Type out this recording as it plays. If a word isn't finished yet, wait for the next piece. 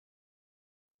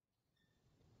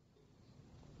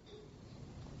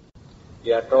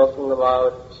We are talking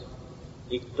about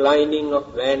declining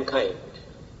of mankind.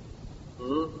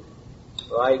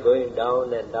 Why going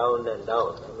down and down and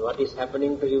down? And what is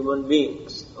happening to human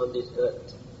beings on this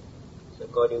earth?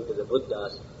 According to the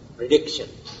Buddha's prediction.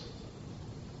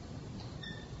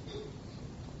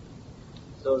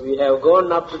 So we have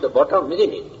gone up to the bottom,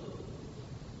 isn't it?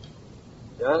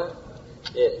 Yeah?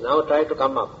 Yes, now try to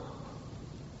come up.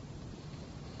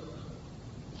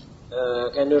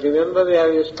 Can you remember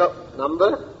where you stopped?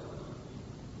 Number?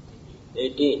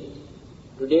 18.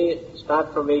 Today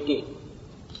start from 18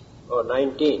 or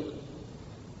 19.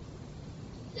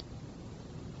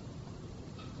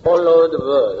 All over the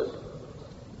world,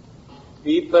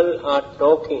 people are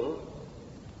talking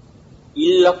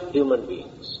ill of human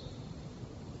beings.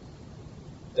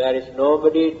 There is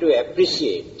nobody to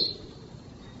appreciate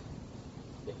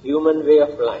the human way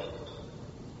of life.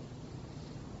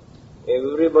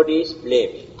 Everybody is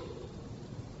blaming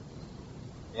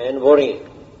and worrying.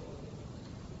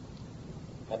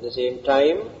 At the same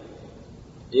time,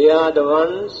 they are the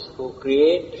ones who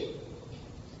create,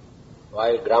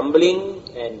 while grumbling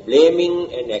and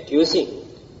blaming and accusing,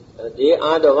 they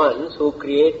are the ones who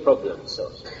create problems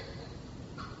also.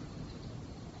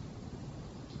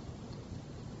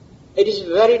 It is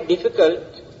very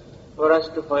difficult for us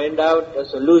to find out a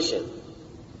solution.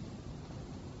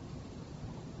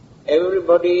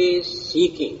 Everybody is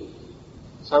seeking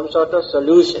some sort of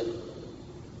solution.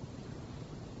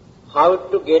 How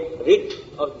to get rid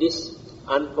of this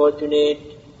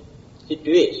unfortunate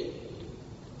situation.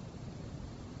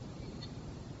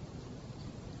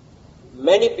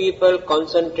 Many people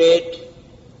concentrate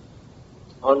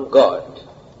on God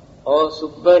or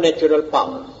supernatural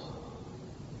powers,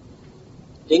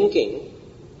 thinking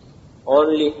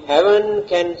only heaven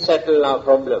can settle our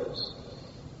problems.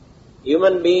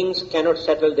 Human beings cannot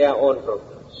settle their own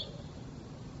problems.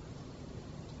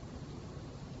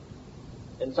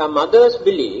 And some others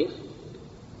believe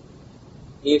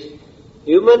if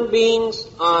human beings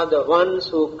are the ones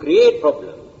who create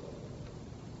problems,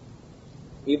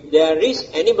 if there is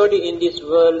anybody in this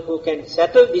world who can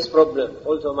settle this problem,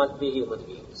 also must be human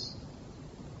beings.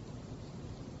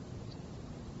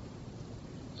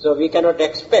 So we cannot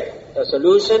expect a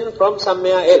solution from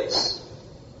somewhere else.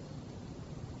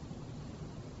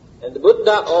 And the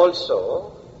Buddha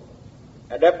also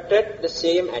adopted the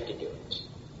same attitude.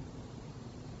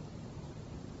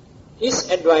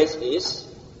 His advice is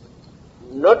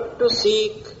not to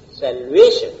seek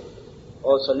salvation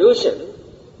or solution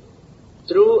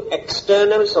through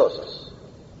external sources.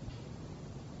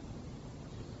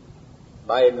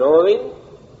 By knowing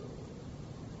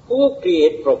who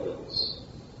create problems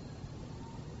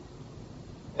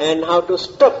and how to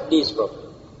stop these problems.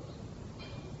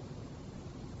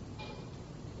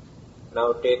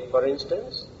 Now take for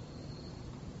instance,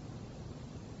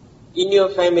 in your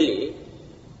family,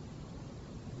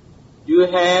 you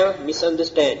have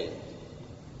misunderstanding,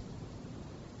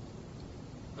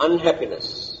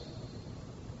 unhappiness,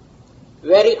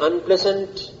 very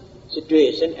unpleasant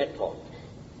situation at home.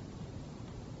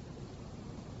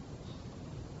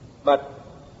 But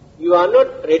you are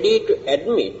not ready to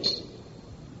admit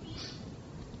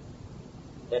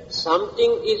that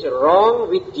something is wrong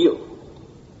with you,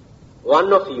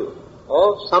 one of you,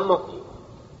 or some of you.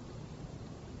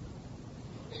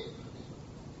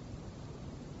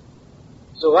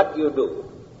 So what you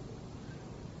do?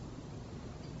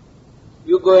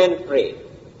 You go and pray,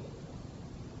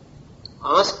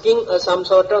 asking some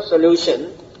sort of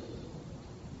solution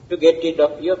to get rid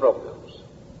of your problems.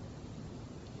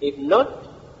 If not,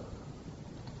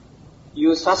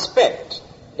 you suspect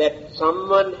that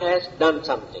someone has done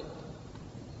something.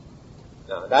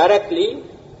 Now directly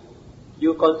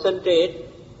you concentrate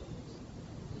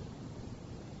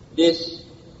this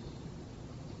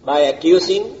by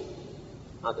accusing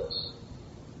others.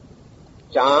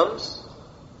 Charms,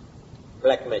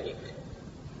 black magic.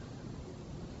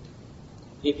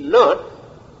 If not,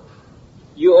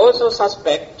 you also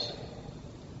suspect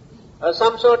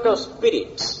some sort of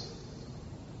spirits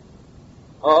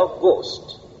or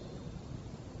ghost.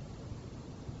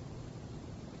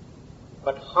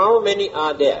 But how many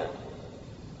are there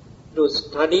to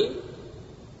study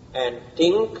and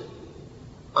think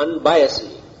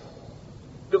unbiasedly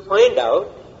to find out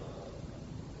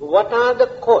what are the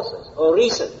causes or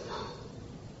reasons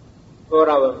for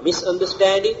our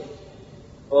misunderstanding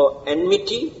or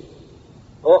enmity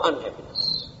or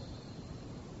unhappiness?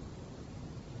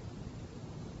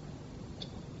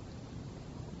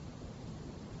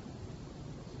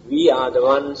 We are the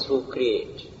ones who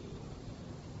create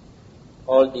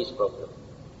all these problems.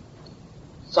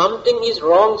 Something is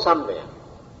wrong somewhere.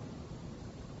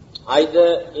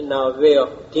 either in our way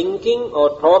of thinking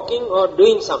or talking or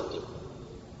doing something.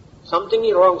 Something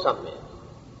is wrong somewhere.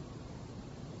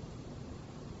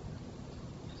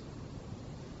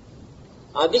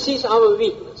 This is our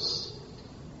weakness.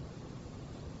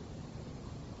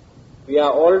 We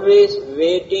are always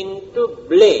waiting to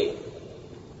blame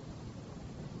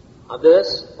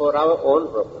others for our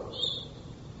own problems.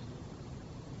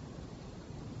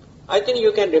 I think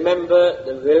you can remember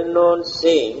the well-known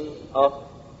saying of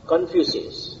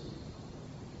Confucius.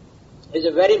 It's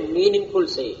a very meaningful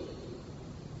saying.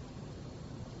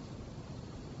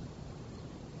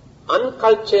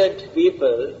 Uncultured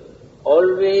people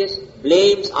always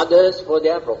blames others for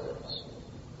their problems.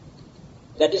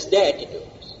 That is their attitude.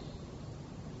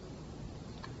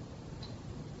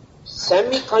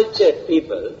 Semi-cultured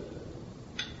people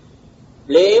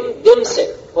blame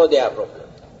themselves for their problem.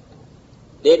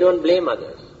 They don't blame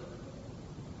others.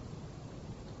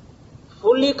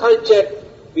 Fully cultured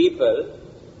people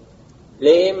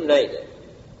blame neither.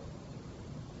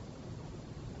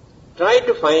 Try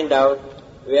to find out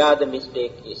where the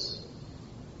mistake is.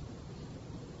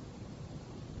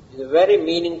 It's a very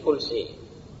meaningful saying.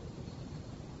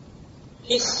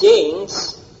 His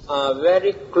sayings are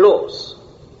very close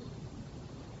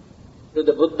to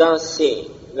the Buddha's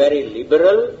saying, very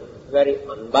liberal, very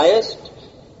unbiased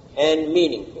and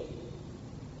meaningful.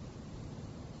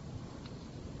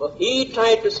 So he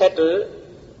tried to settle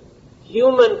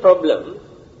human problem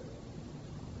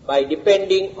by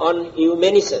depending on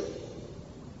humanism,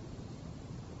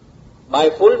 by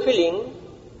fulfilling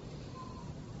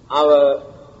our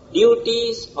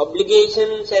duties,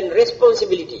 obligations and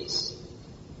responsibilities.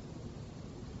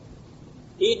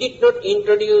 He did not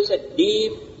introduce a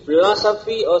deep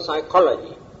philosophy or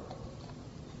psychology.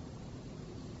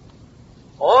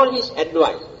 All his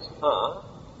advices are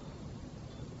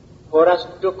for us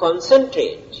to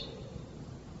concentrate,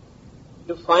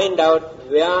 to find out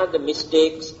where the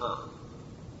mistakes are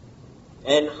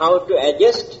and how to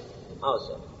adjust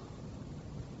ourselves.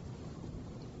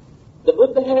 The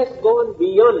Buddha has gone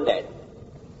beyond that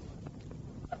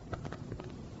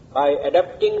by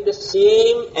adopting the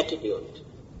same attitude,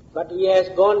 but he has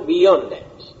gone beyond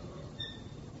that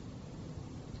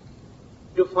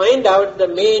to find out the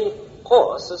main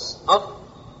causes of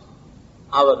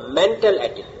our mental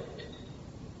attitude.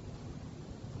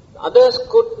 Others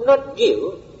could not give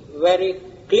very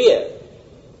clear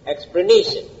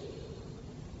explanation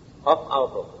of our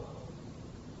problem.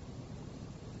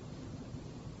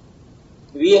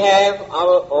 We have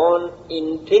our own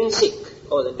intrinsic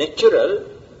or the natural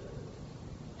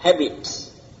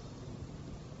habits.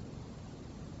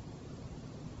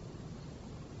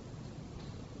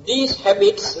 These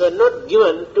habits were not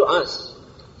given to us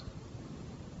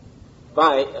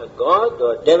by a god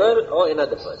or devil or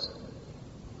another person.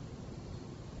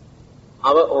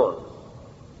 Our own.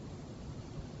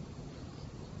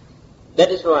 That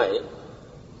is why,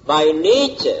 by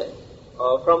nature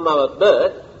or from our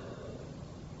birth,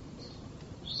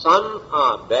 some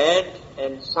are bad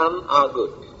and some are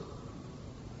good.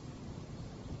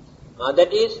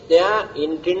 That is their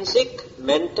intrinsic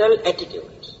mental attitude.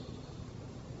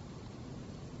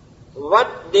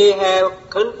 What they have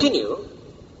continued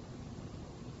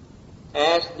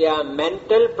as their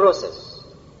mental process.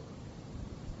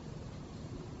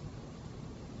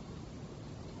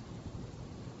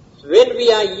 When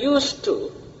we are used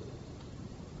to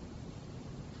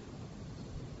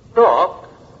talk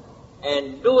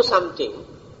and do something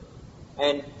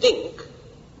and think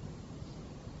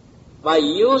by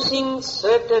using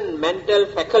certain mental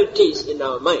faculties in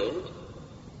our mind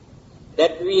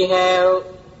that we have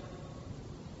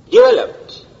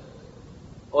developed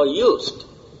or used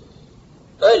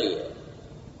earlier,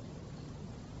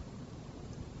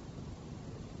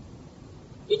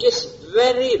 it is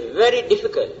very, very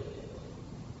difficult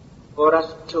for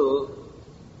us to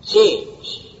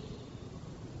change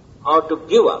or to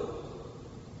give up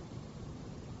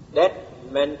that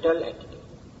mental attitude.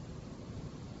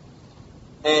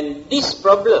 And this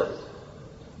problem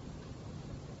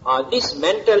or this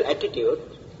mental attitude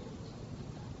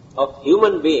of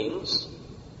human beings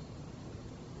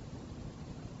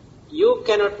you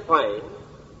cannot find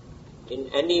in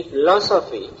any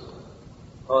philosophy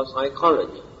or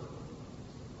psychology.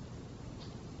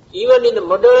 Even in the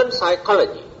modern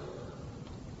psychology,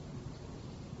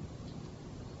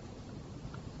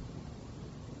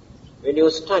 when you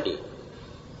study,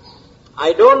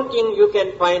 I don't think you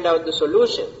can find out the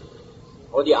solution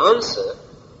or the answer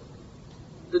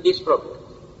to this problem.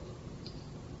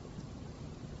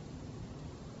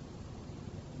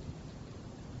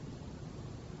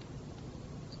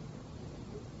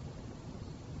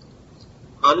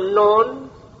 unknown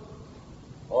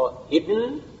or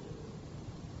hidden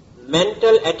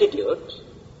mental attitudes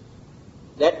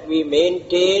that we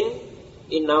maintain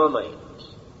in our mind.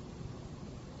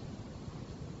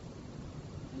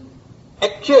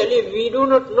 Actually, we do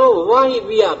not know why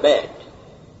we are bad.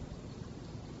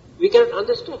 We cannot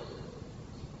understand.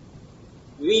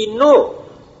 We know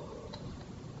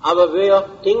our way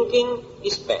of thinking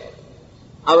is bad.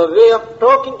 Our way of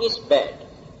talking is bad.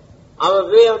 Our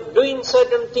way of doing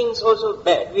certain things also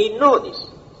bad. We know this.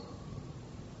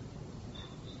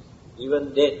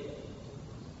 Even then,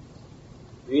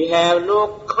 we have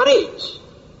no courage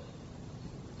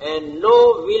and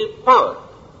no willpower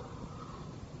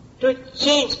to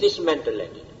change this mental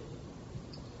attitude.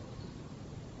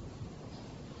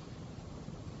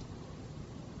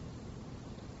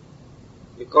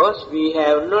 Because we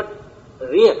have not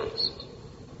realized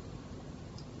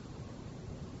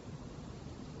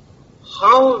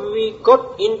how we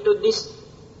got into this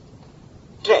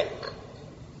track.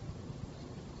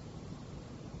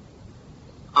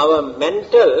 Our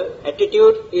mental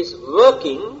attitude is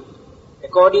working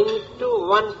according to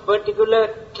one particular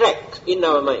track in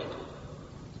our mind.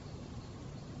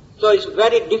 So it's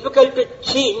very difficult to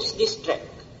change this track.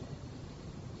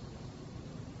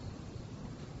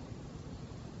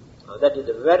 Now that is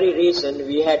the very reason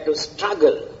we had to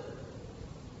struggle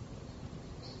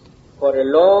for a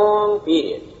long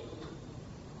period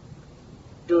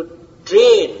to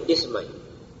train this mind.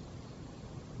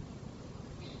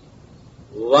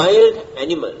 Wild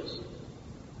animals,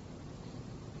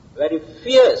 very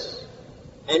fierce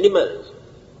animals,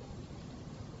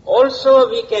 also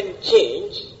we can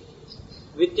change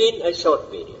within a short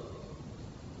period.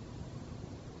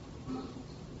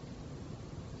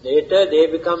 Later they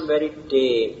become very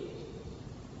tame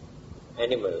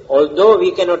animals, although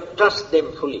we cannot trust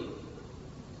them fully.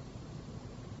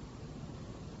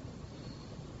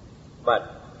 But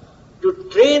to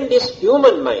train this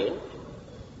human mind,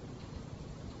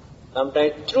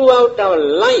 sometimes throughout our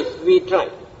life we try,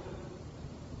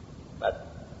 but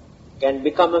can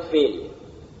become a failure.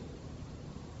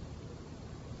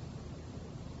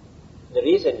 The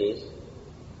reason is,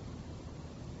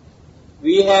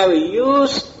 we have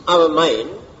used our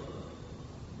mind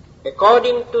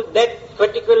according to that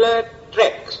particular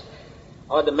track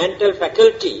or the mental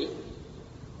faculty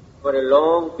for a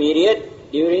long period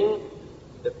during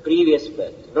the previous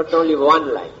birth, not only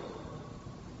one life.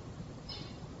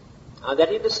 Now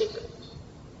that is the secret.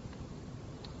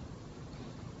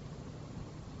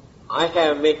 I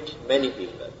have met many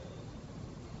people.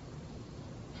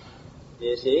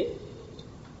 They say,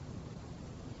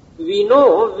 we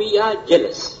know we are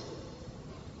jealous.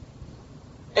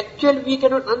 Actually, we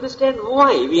cannot understand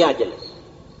why we are jealous.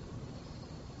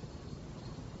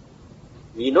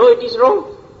 We know it is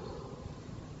wrong.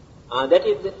 That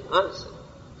is the answer.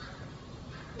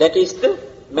 That is the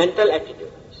mental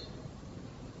attitude.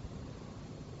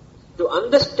 To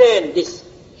understand this,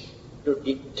 to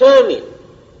determine,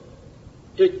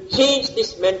 to change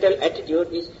this mental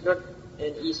attitude is not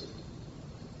an easy.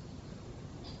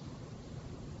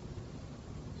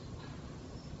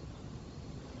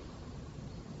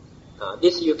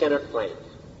 This you cannot find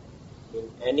in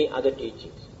any other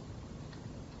teachings.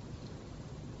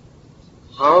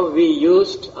 How we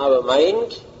used our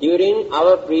mind during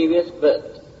our previous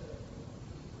birth.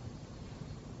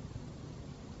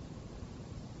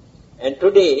 And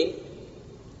today,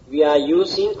 we are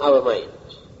using our mind.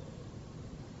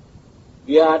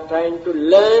 We are trying to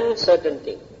learn certain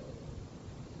things.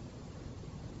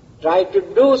 Try to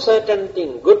do certain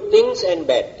things, good things and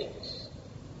bad things.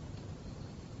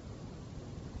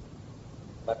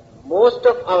 But most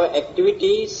of our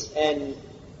activities and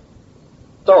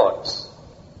thoughts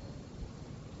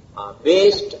are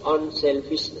based on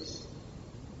selfishness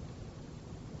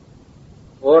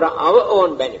for our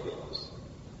own benefits.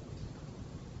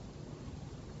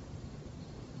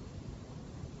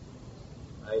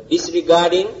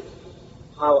 Disregarding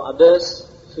how others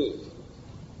feel.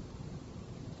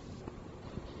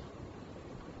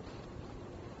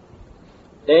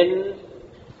 Then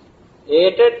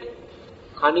hatred,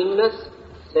 cunningness,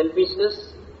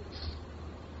 selfishness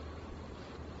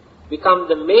become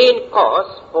the main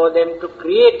cause for them to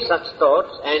create such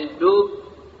thoughts and do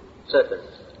certain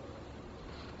things.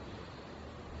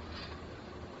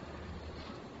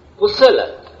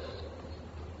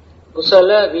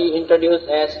 Kusala we introduce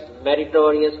as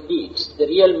meritorious deeds. The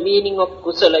real meaning of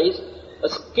kusala is a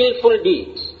skillful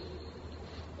deed.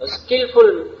 A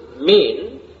skillful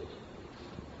mean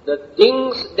the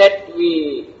things that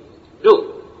we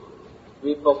do,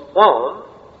 we perform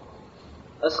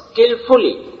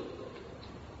skillfully.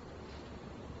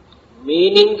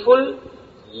 meaningful,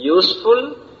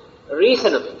 useful,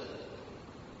 reasonable.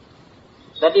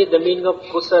 That is the meaning of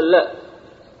kusala.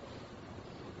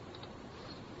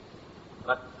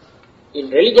 But in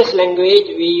religious language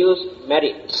we use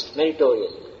merits,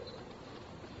 meritorious.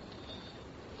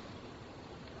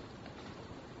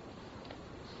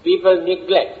 People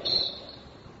neglect.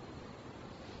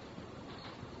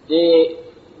 They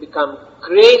become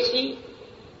crazy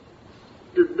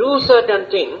to do certain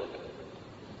things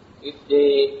if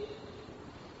they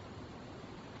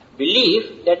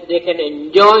believe that they can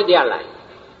enjoy their life.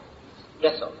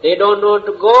 That's all. They don't want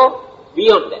to go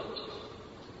beyond that.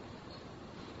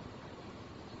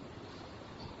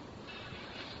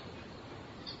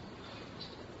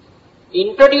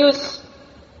 Introduce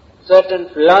certain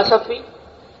philosophy,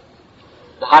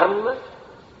 dharma,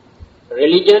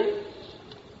 religion,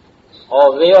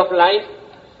 or way of life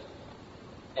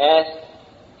as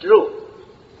true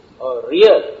or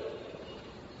real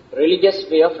religious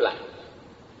way of life,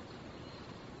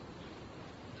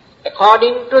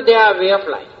 according to their way of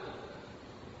life.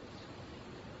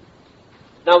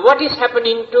 Now what is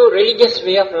happening to religious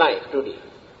way of life today?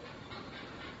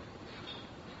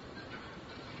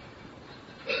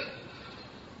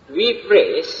 We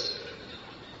praise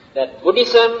that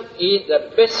Buddhism is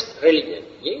the best religion.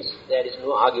 Yes, there is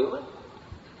no argument.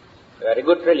 Very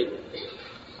good religion.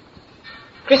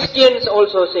 Christians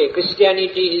also say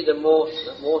Christianity is the most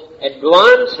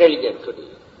advanced religion today.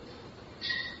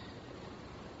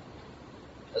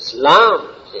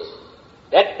 Islam says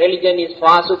that religion is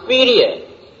far superior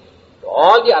to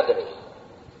all the other religions.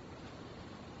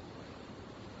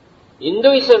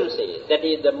 Hinduism says that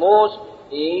is the most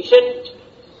ancient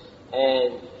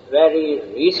and very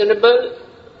reasonable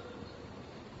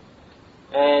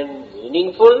and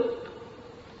meaningful,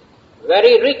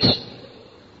 very rich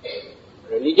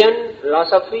religion,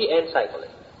 philosophy and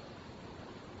psychology.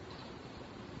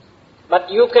 But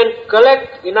you can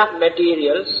collect enough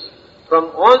materials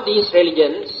from all these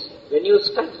religions when you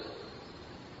study.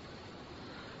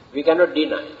 We cannot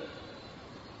deny.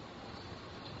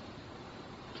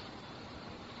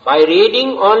 By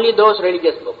reading only those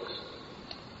religious books,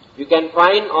 you can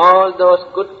find all those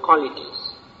good qualities.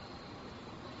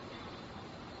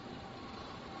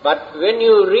 But when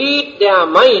you read their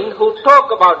mind who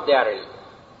talk about their religion,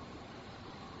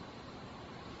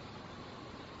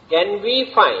 can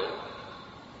we find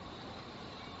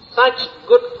such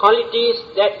good qualities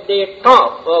that they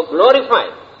talk or glorify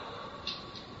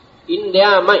in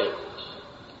their mind?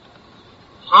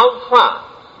 How far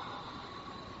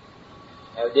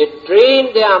have they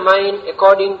trained their mind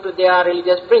according to their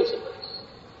religious principles?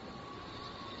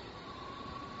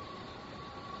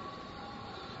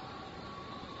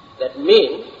 That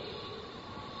means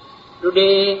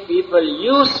today people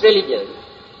use religion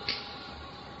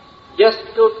just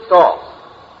to talk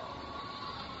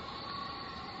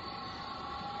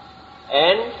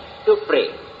and to pray.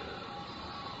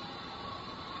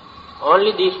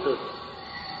 Only these two things.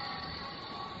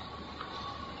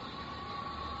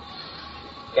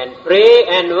 Can pray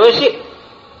and worship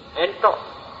and talk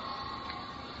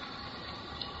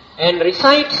and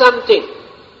recite something.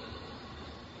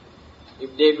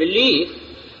 If they believe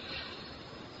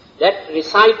that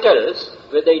recitals,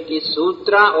 whether it is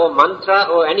sutra or mantra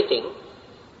or anything,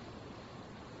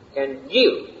 can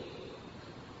give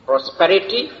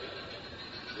prosperity,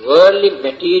 worldly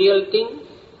material thing,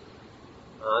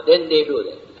 then they do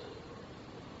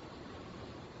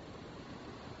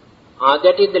that.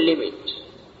 That is the limit.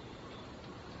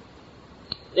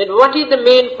 Then what is the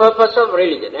main purpose of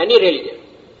religion, any religion?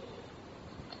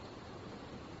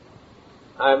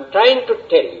 I am trying to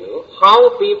tell you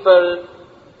how people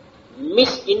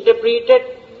misinterpreted,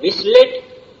 misled,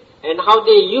 and how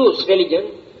they use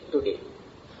religion today.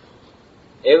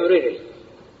 Every religion.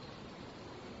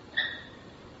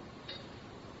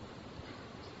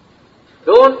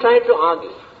 Don't try to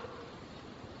argue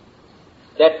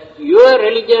that your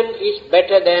religion is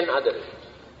better than other religion.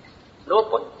 No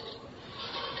point.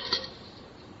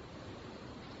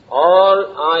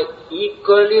 All are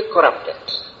equally corrupted.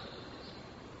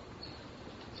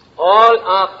 All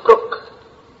are crook.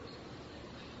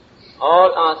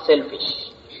 All are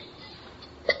selfish.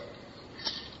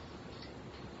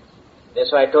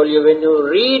 That's why I told you, when you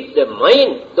read the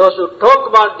mind, those who talk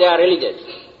about their religion,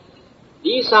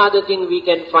 these are the things we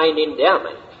can find in their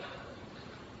mind.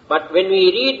 But when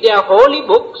we read their holy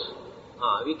books,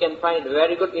 we can find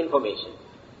very good information.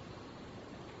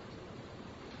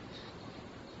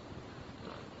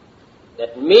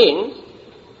 That means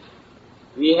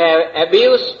we have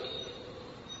abused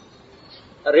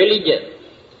religion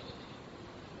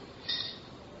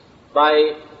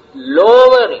by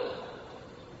lowering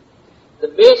the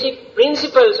basic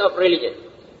principles of religion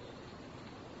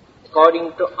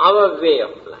according to our way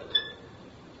of life.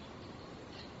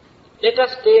 Let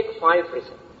us take 5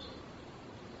 precepts.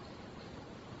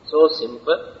 So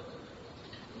simple.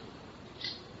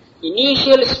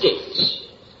 Initial stage,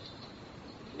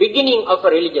 beginning of a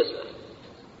religious life.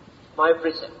 5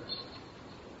 precepts.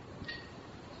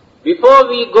 Before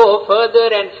we go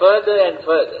further and further and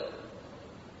further,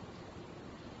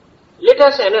 let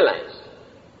us analyze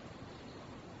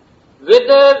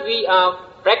whether we are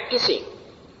practicing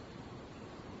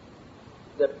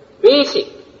the basic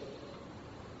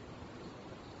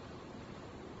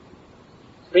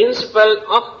principle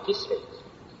of this faith,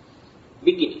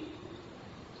 beginning.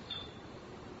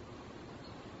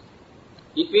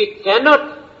 If we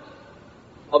cannot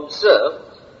observe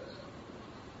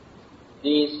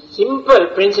these simple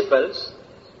principles,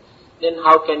 then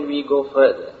how can we go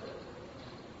further?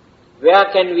 Where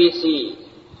can we see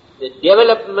the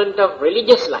development of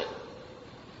religious life?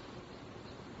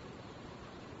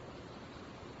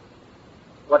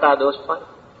 What are those 5?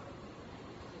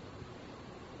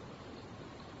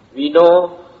 We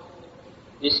know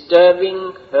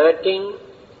disturbing, hurting,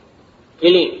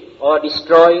 killing or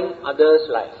destroying others'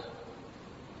 life.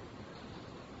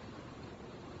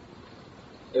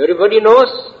 Everybody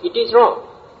knows it is wrong.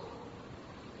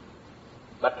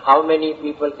 But how many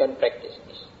people can practice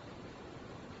this?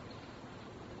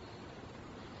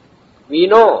 We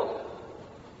know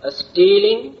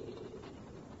stealing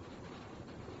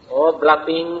or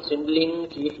bluffing, swindling,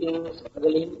 cheating,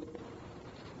 smuggling,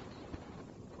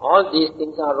 all these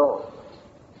things are wrong.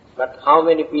 But how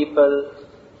many people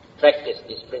practice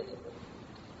this principle?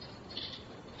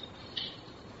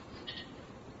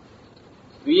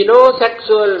 We know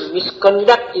sexual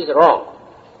misconduct is wrong.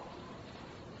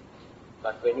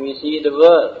 But when we see the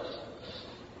world,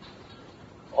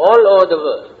 all over the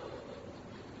world,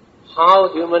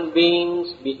 how human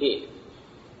beings behave,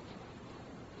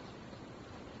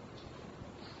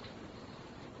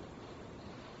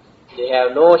 they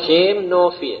have no shame,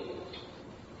 no fear.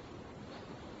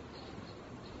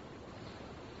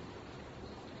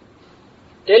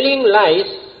 Telling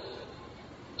lies,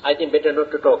 I think better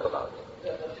not to talk about it.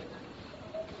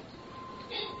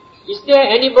 Is there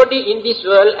anybody in this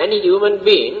world, any human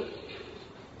being,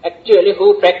 actually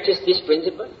who practice this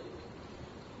principle?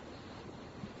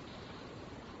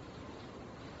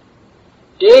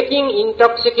 Taking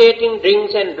intoxicating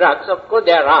drinks and drugs, of course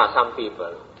there are some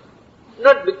people.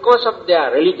 Not because of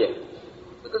their religion,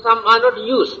 because some are not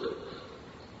used to it.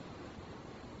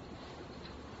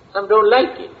 Some don't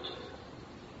like it.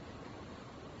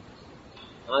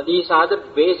 These are the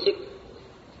basic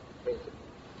principles.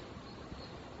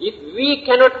 If we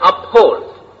cannot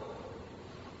uphold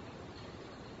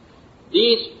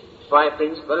these 5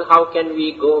 principles, how can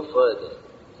we go further?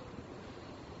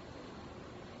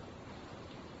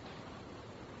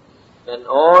 And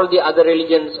all the other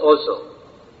religions also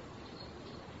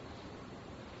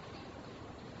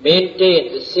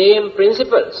maintain the same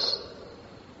principles.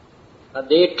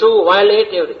 They too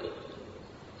violate everything.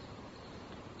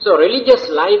 So religious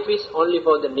life is only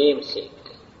for the name's sake.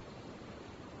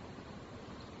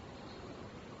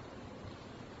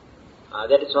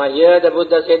 That is why here the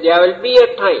Buddha said there will be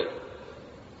a time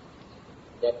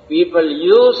that people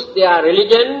use their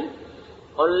religion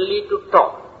only to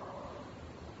talk,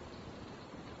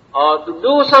 or to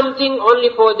do something only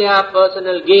for their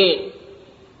personal gain.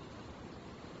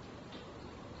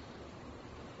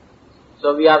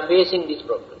 So we are facing this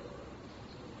problem.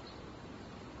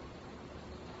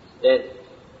 Then,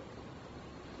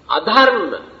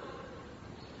 adharma,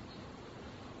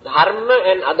 dharma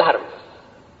and adharma.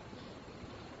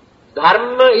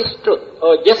 Dharma is truth,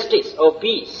 or justice, or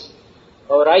peace,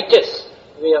 or righteous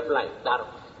way of life,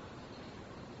 dharma.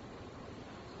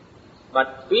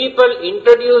 But people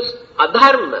introduce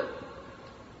adharma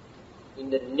in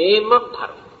the name of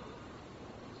dharma.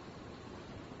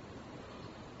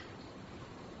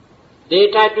 They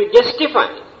try to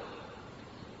justify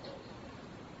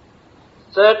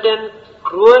certain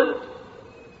cruel,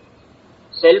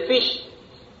 selfish,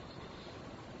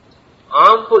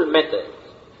 harmful methods,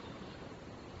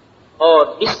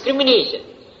 or discrimination,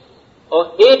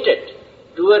 or hatred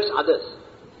towards others,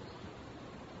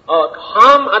 or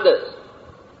harm others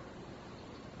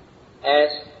as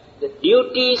the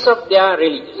duties of their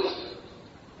religion.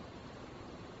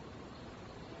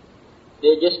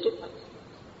 They justify.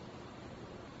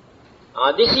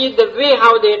 This is the way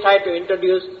how they try to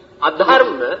introduce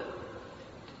adharma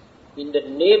in the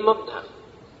name of dharma.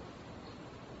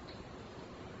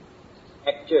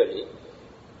 Actually,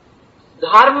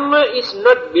 Dharma is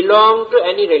not belong to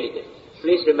any religion.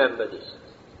 Please remember this.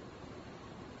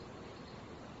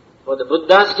 For the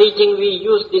Buddha's teaching we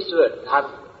use this word,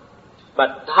 dharma.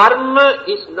 But dharma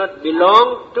is not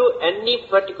belong to any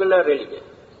particular religion.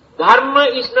 Dharma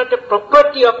is not a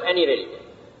property of any religion.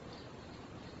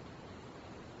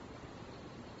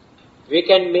 We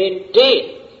can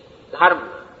maintain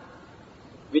dharma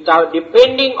without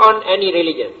depending on any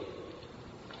religion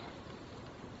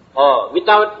or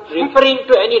without referring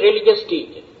to any religious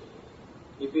teaching,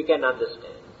 if you can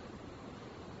understand.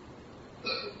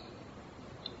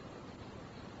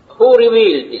 Who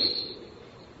revealed this?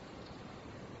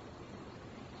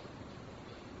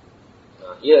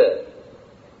 Here,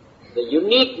 the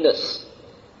uniqueness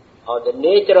or the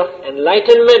nature of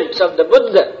enlightenment of the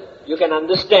Buddha, you can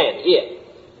understand here.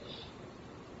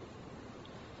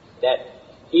 That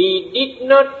he did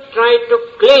not try to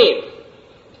claim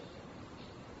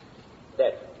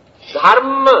that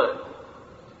dharma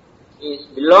is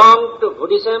belong to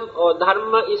Buddhism or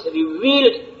dharma is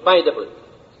revealed by the Buddha,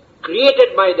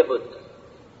 created by the Buddha.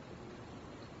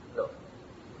 No.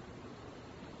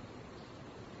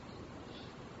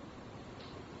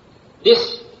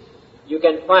 This you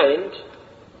can find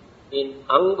in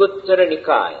Anguttara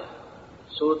Nikaya,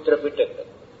 Sutra Pitaka.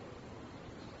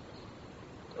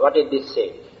 What did this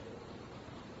say?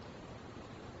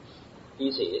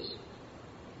 He says,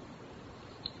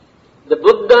 the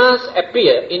Buddhas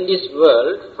appear in this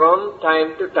world from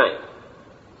time to time.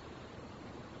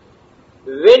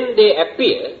 When they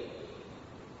appear,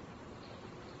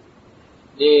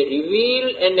 they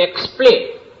reveal and explain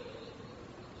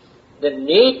the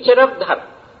nature of dharma.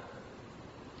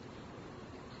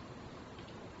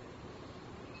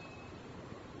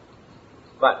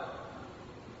 But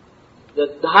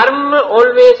the dharma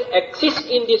always exists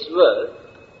in this world,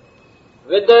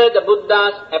 whether the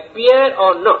Buddhas appear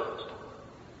or not.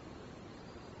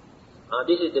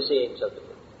 This is the sayings of the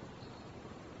Buddha.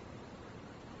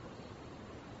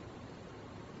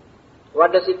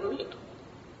 What does it mean?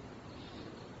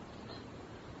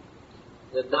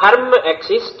 The dharma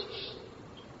exists,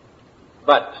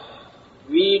 but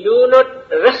we do not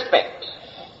respect,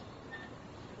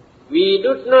 we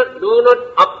do not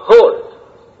uphold,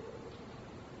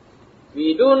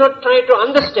 we do not try to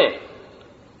understand.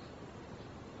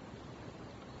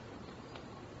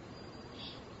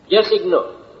 Just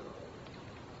ignore.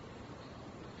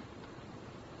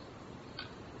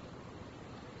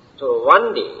 So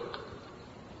one day,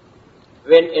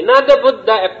 when another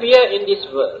Buddha appeared in this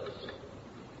world,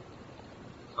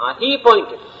 he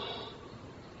pointed,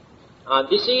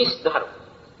 this is dharma.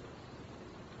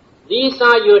 These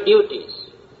are your duties.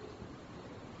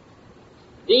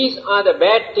 These are the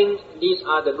bad things, these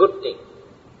are the good things.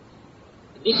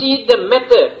 This is the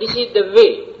method, this is the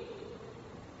way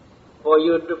for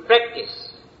you to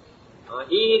practice.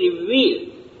 He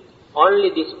revealed only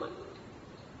this one.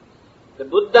 The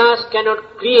Buddhas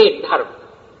cannot create dharma.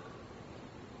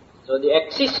 So the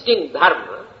existing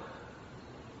dharma,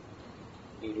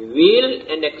 he revealed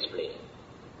and explained.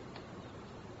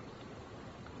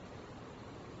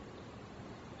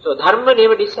 So dharma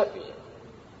never disappears.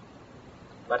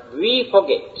 But we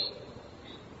forget.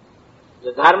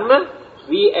 The dharma,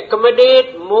 we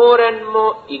accommodate more and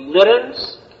more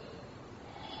ignorance,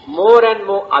 more and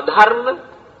more adharma,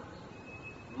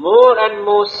 more and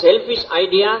more selfish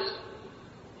ideas,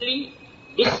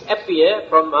 disappear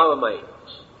from our minds.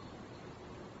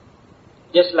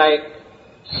 Just like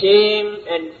shame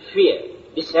and fear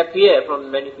disappear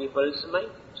from many people's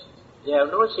minds. They have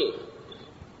no shame.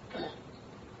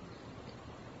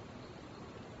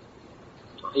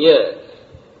 Here,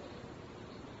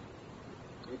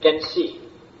 you can see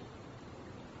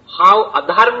how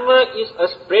adharma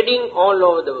is spreading all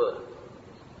over the world.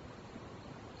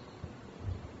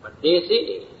 But they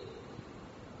say,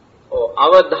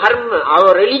 our dharma,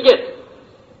 our religion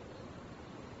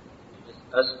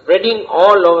is spreading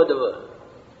all over the world.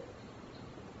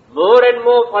 More and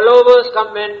more followers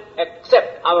come and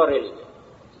accept our religion.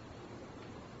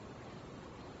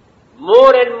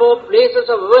 More and more places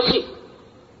of worship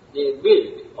they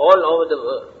build all over the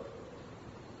world.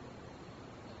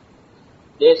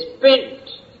 They spend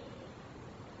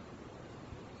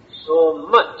so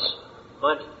much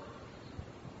money.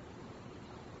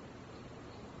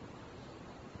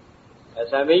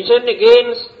 As I mentioned,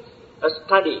 against a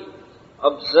study,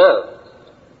 observe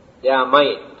their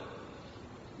mind,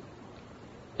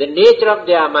 the nature of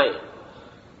their mind,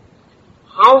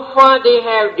 how far they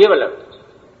have developed.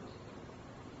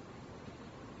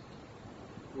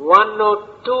 One or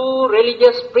two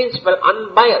religious principles,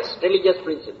 unbiased religious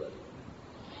principles,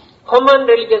 common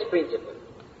religious principles.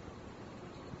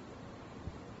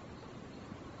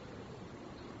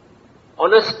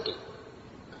 honesty.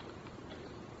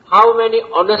 How many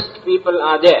honest people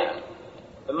are there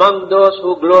among those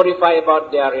who glorify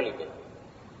about their religion?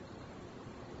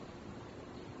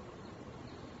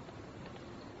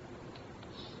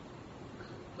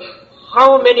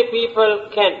 How many people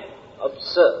can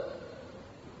observe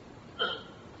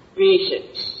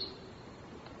patience?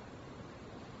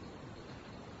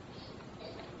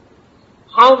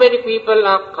 How many people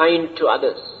are kind to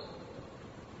others?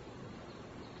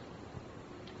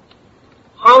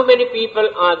 How many people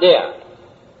are there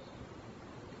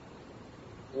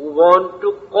who want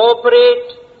to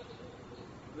cooperate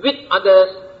with others,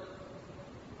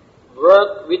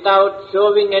 work without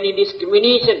showing any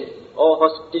discrimination or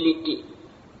hostility?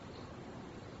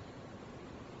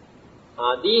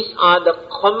 These are the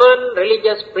common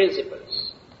religious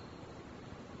principles.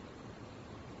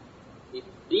 If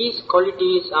these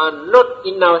qualities are not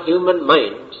in our human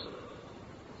mind,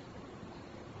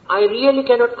 I really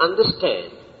cannot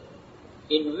understand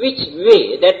in which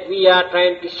way that we are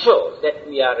trying to show that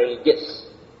we are religious.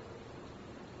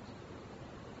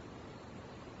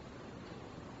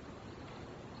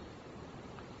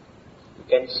 You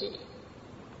can see.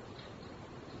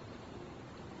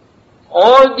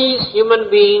 All these human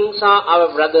beings are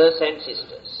our brothers and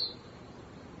sisters.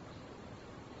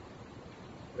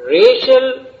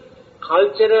 Racial,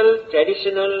 cultural,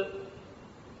 traditional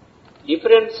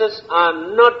differences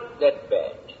are not that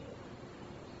bad.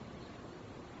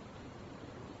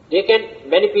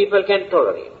 Many people can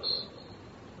tolerate.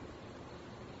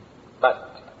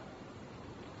 But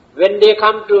when they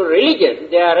come to religion,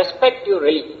 their respective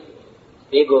religion,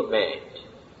 they go mad.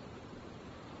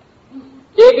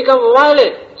 They become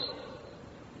violent.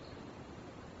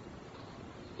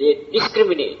 They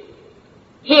discriminate,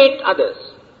 hate others,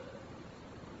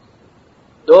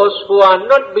 those who are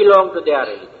not belong to their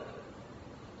religion.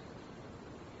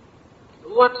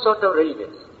 What sort of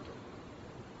religion?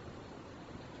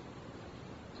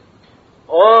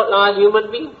 All are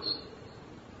human beings,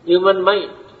 human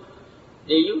mind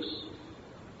they use.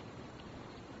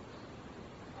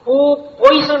 Who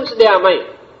poisons their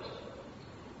mind?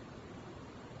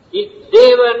 If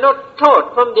they were not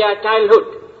taught from their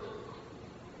childhood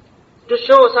to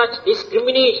show such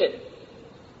discrimination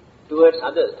towards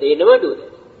others, they never do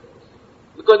that.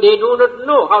 Because they do not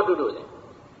know how to do that.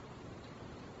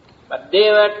 But they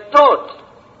were taught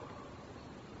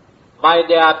by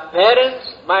their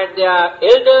parents, by their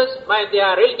elders, by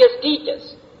their religious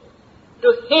teachers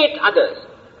to hate others,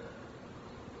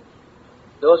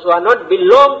 those who are not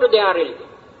belong to their religion.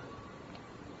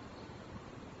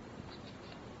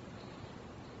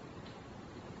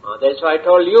 That's why I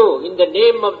told you, in the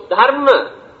name of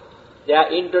Dharma, they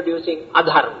are introducing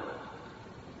adharma.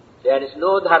 There is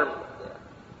no dharma there.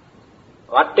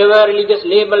 Whatever religious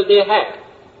label they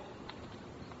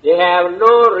have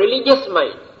no religious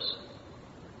mind.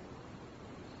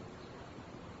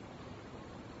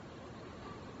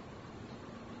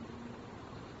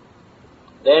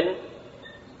 Then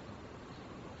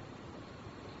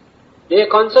they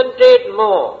concentrate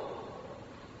more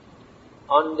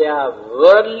on their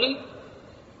worldly,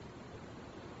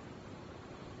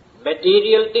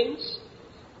 material things,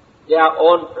 their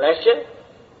own pleasure,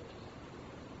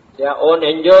 their own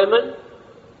enjoyment,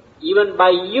 even by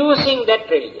using that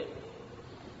religion.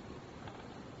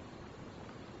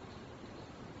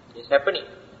 It's happening.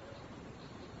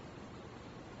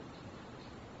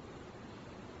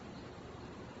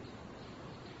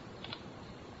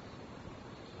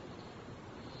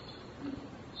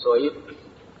 So if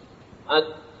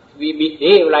we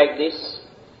behave like this,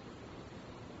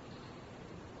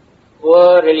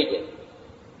 poor religion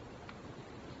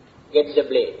gets the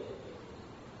blame.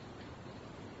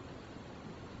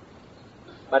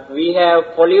 But we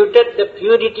have polluted the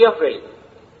purity of religion.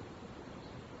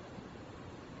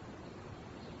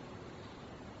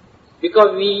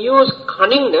 Because we use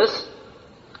cunningness,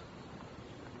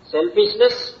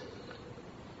 selfishness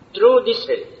through this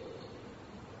religion.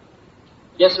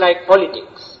 Just like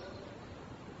politics.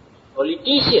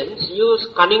 Politicians use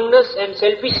cunningness and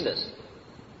selfishness.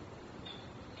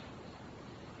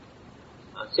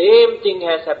 Same thing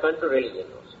has happened to religion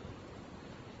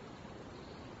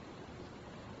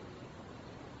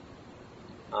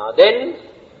also. Then,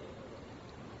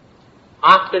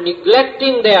 after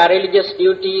neglecting their religious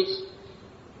duties,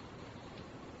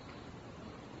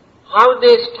 how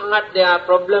they start their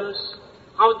problems,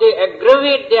 how they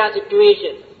aggravate their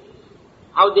situation,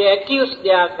 how they accuse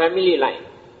their family life.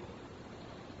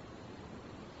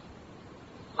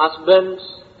 Husbands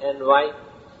and wife,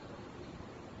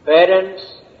 parents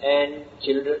and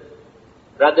children,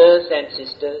 brothers and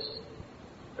sisters,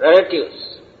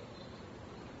 relatives,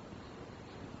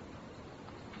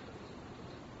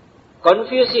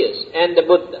 Confucius and the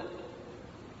Buddha,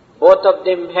 both of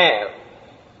them have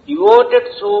devoted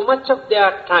so much of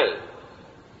their time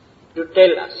to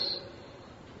tell us.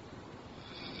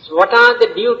 So what are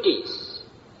the duties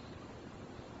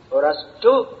for us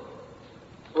to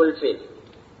fulfill,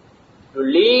 to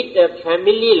lead a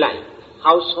family life,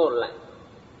 household life?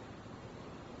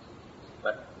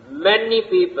 But many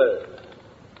people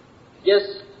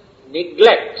just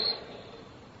neglect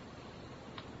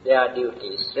their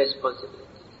duties,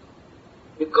 responsibilities,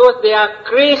 because they are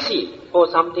crazy for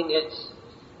something else.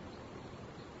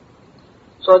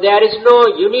 So there is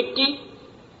no unity,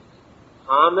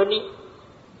 harmony,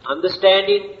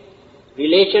 understanding,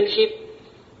 relationship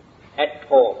at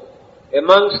home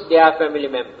amongst their family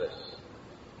members.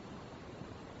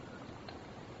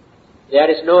 There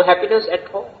is no happiness at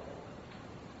home.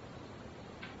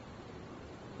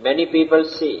 Many people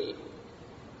say,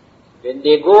 when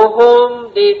they go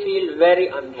home, they feel very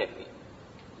unhappy.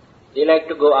 They like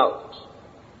to go out.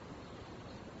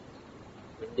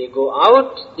 When they go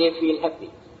out, they feel happy.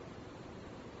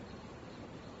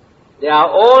 Their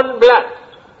own blood.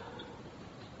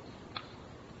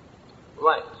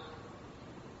 Why?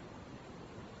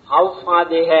 How far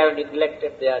they have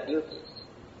neglected their duties.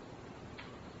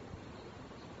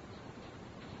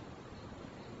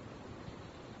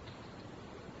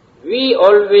 We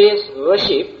always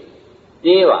worship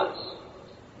devas,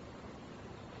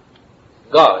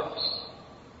 gods,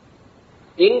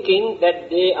 thinking that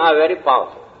they are very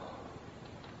powerful.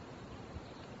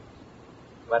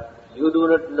 But you do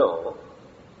not know,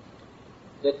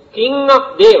 the king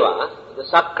of devas, the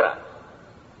Sakra,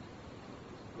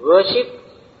 worship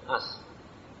us.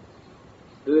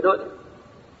 Do you know that?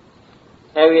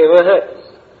 Have you ever heard this?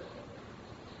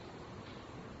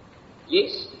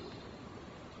 Yes.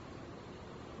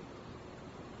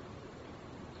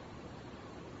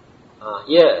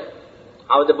 Here,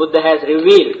 how the Buddha has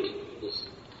revealed this.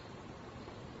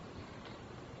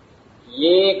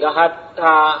 Ye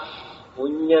gahatta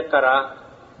punyakara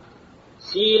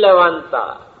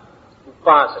silavanta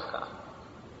upasaka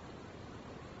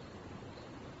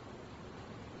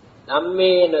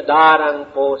dhammena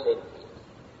darang posenti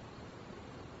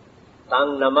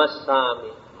tang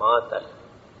namassami matala.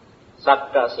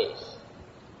 Sakra says,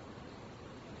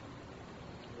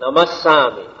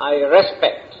 namassami, I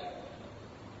respect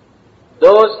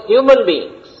those human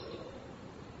beings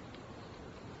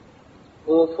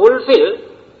who fulfill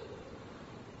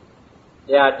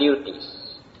their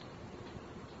duties.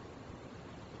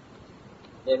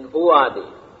 Then who are they?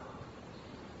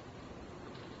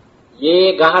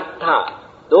 Ye gahatta,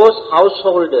 those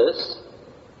householders,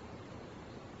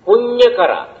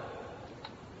 punyakara,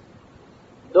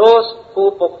 those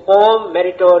who perform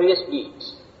meritorious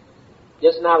deeds.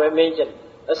 Just now I mentioned,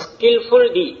 a skillful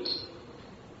deeds.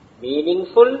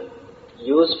 Meaningful,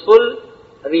 useful,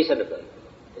 reasonable.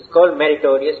 It's called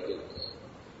meritorious deeds.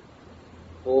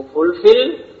 Who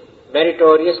fulfill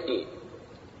meritorious deeds.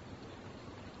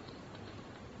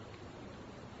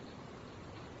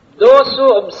 Those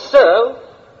who observe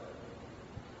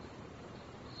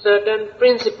certain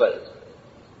principles,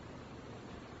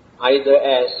 either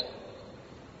as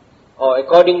or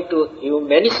according to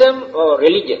humanism or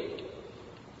religion,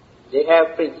 they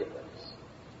have principles.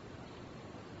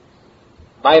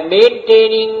 By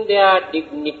maintaining their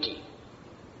dignity,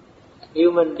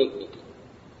 human dignity.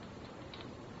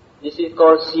 This is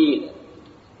called sila,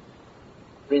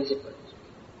 principles.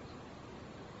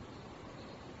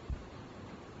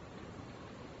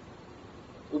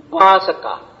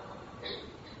 Upasaka,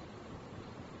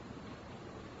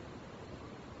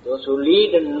 those who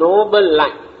lead a noble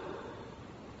life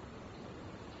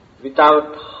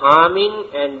without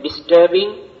harming and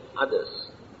disturbing others.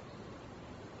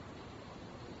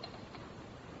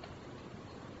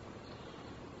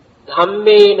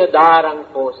 Dhammena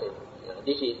darang posenti.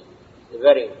 This is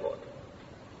very important.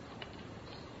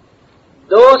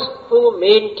 Those who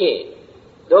maintain,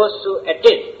 those who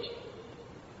attend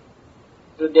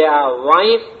to their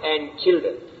wife and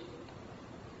children,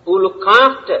 who look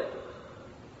after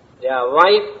their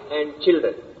wife and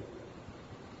children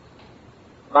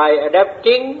by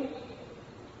adopting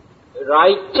a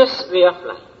righteous way of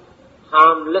life,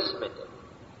 harmless method.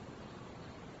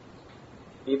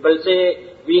 People say,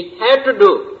 we have to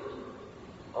do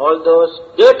all those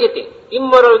dirty things,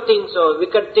 immoral things or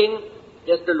wicked things,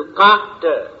 just to look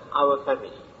after our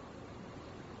family.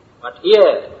 But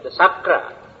here, the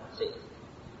Sakra says,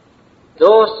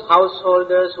 those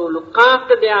householders who look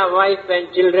after their wife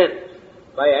and children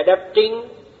by adopting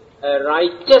a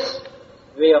righteous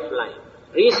way of life,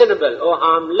 reasonable or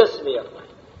harmless way of life.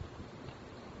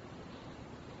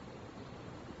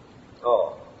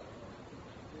 or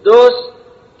those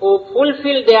who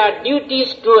fulfill their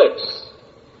duties towards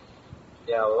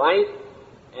their wife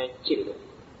and children.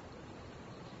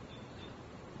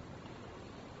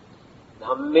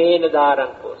 Dhammena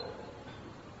dharankosa.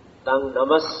 Tang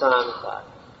namassami.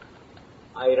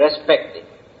 I respect it.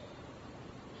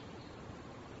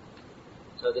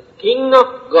 So the King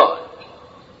of God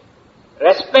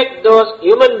respect those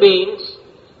human beings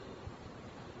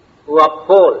who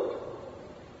uphold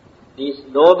these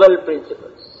noble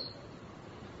principles.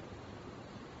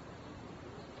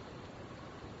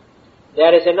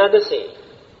 There is another saying.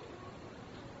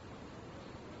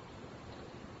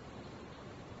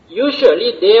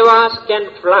 Usually devas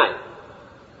can fly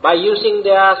by using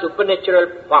their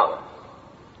supernatural power,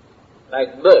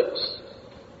 like birds.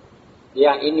 They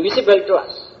are invisible to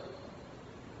us.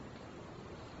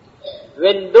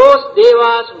 When those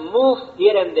devas move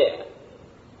here and there,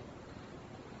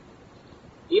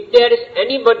 if there is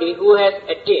anybody who has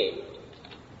attained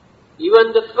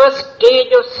even the first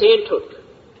stage of sainthood,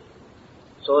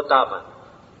 Sotapan,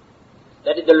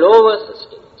 that is the lowest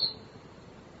stage.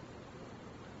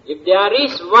 If there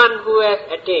is one who has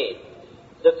attained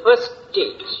the first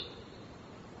stage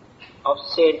of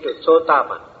sainthood,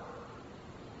 Sotapan,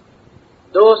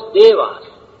 those devas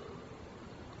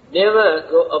never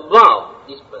go above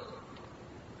this person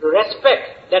to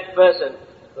respect that person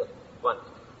once.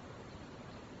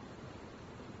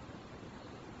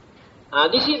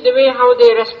 This is the way how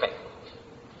they respect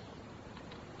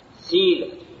Sila,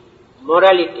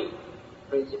 morality,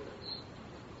 principles.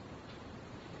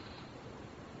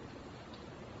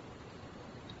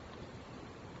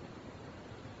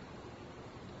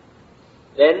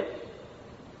 Then,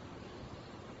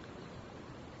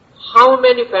 how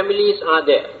many families are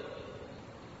there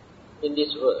in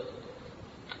this world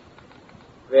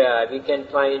where we can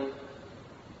find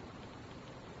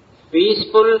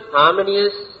peaceful,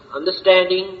 harmonious,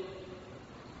 understanding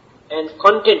and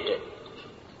contented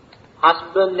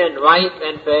husband and wife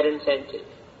and parents and children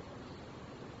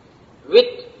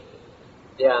with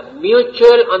their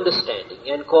mutual understanding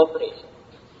and cooperation?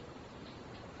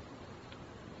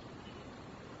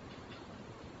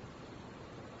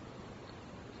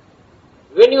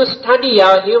 When you study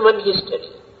our human history,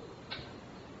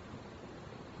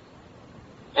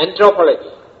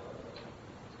 anthropology,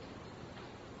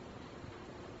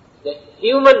 the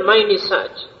human mind is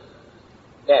such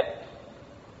that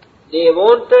they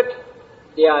wanted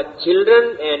their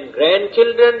children and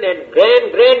grandchildren and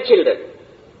grand-grandchildren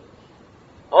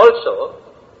also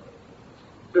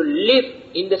to live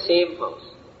in the same house.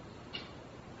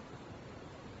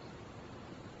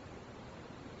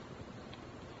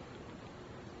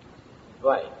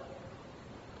 Why?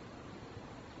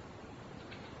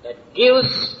 That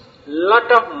gives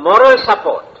lot of moral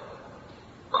support,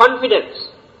 confidence.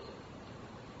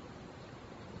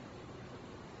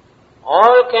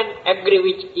 All can agree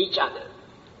with each other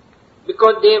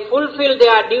because they fulfill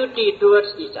their duty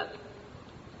towards each other.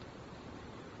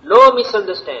 No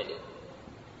misunderstanding.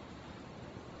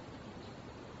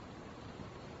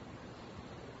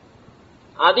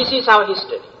 This is our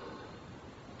history.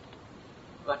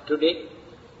 But today,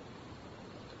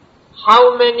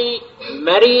 how many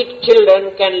married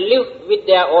children can live with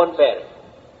their own parents?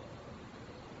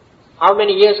 How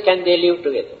many years can they live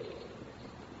together?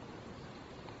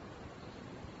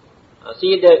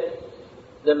 See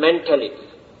the mentality.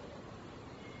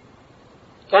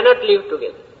 Cannot live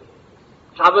together.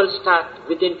 Trouble starts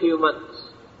within few months.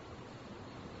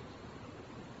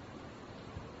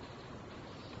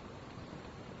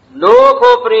 No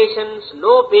cooperations,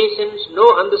 no patience,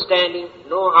 no understanding,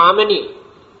 no harmony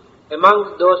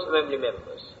amongst those family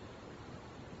members.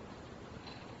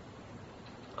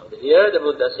 Here the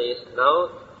Buddha says, now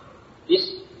this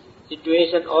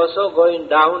situation also going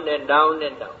down and down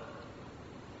and down.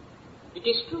 It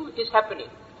is true, it is happening.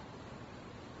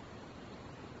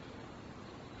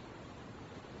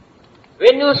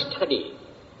 When you study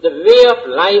the way of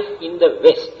life in the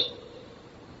West,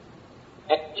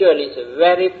 actually it's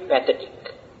very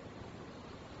pathetic.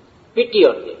 Pity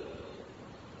on them.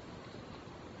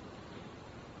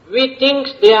 We think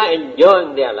they are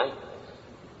enjoying their life.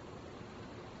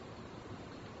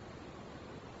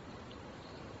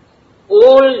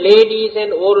 Old ladies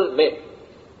and old men,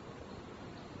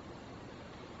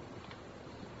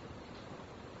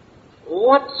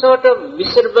 what sort of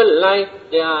miserable life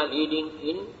they are leading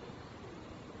in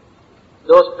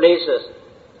those places.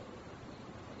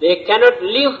 They cannot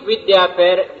live with their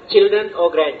children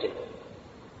or grandchildren,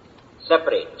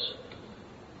 separate.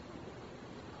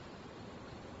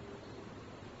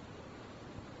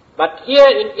 But here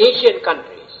in Asian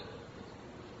countries,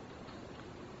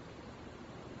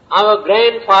 our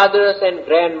grandfathers and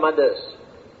grandmothers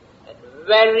had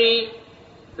very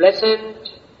pleasant,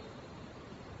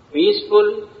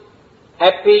 peaceful,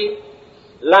 happy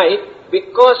life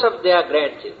because of their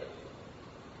grandchildren.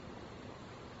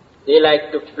 They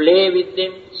like to play with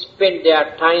them, spend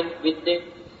their time with them,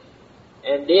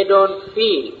 and they don't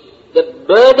feel the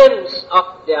burdens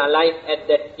of their life at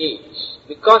that age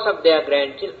because of their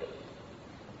grandchildren.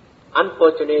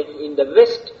 Unfortunately, in the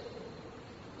West,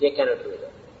 they cannot do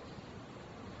that.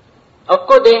 Of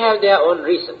course, they have their own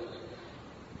reasons.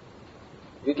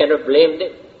 We cannot blame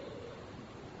them.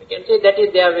 We can say that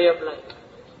is their way of life.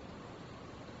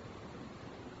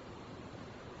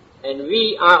 And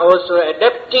we are also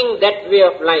adapting that way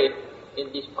of life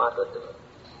in this part of the world.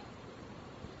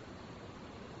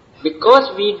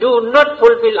 Because we do not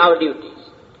fulfill our duties.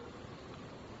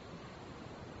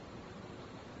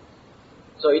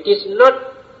 So it is not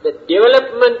the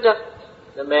development of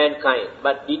the mankind,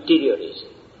 but deterioration.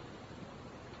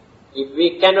 If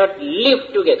we cannot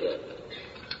live together,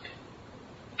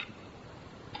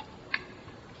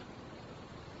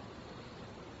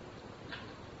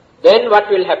 then what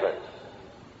will happen?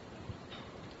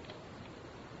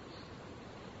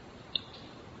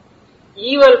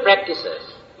 Evil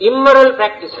practices, immoral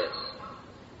practices,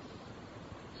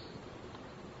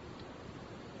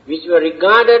 which were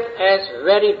regarded as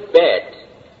very bad,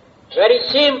 very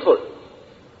shameful,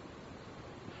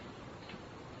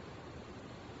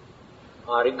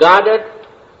 are regarded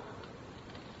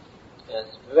as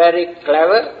very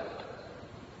clever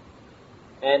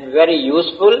and very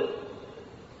useful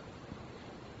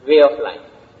way of life.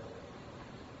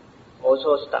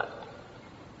 Also start.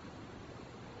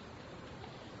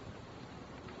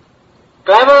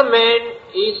 Clever man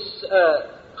is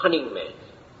a cunning man.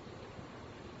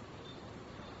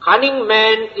 Cunning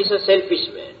man is a selfish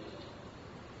man.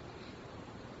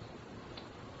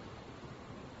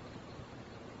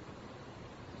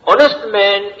 Honest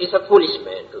man is a foolish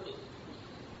man today.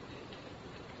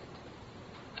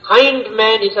 Kind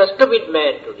man is a stupid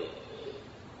man today.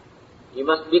 He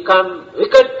must become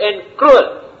wicked and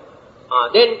cruel.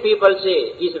 Then people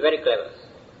say he is very clever.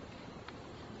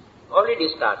 Already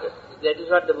started. That is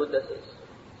what the Buddha says.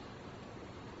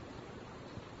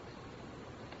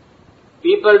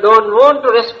 People don't want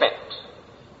to respect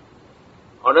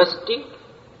honesty,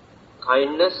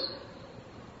 kindness.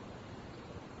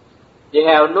 They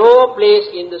have no place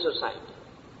in the society.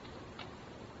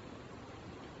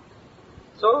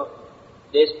 So,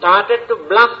 they started to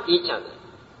bluff each other.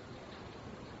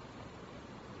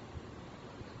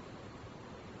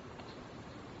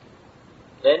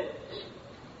 Then,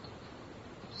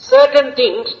 certain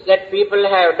things that people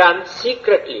have done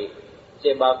secretly,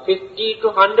 say about 50 to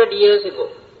 100 years ago.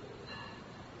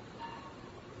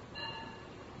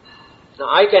 Now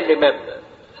I can remember,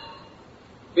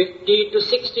 50 to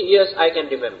 60 years I can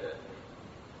remember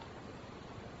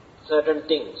certain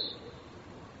things.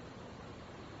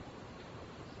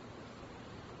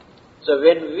 So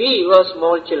when we were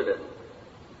small children,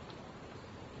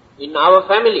 in our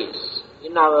families,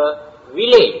 in our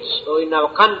village or in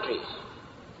our countries,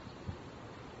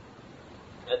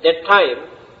 at that time,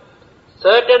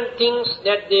 certain things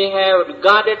that they have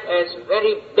regarded as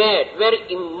very bad, very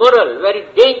immoral, very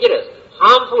dangerous,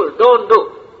 harmful, don't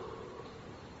do.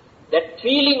 That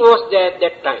feeling was there at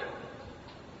that time.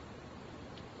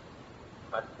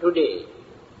 But today,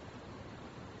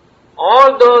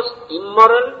 all those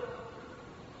immoral,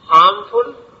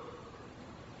 harmful,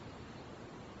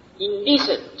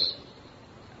 indecent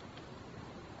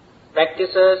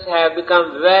practices have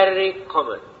become very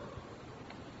common.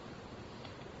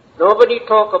 Nobody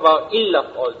talk about ill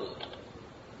of all this.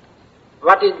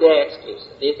 What is their excuse?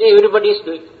 They say everybody is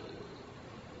doing.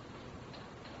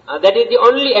 That is the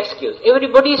only excuse.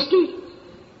 Everybody is doing.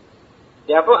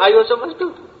 Therefore, I also must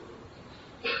do.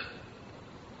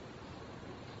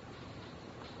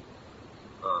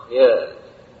 Here,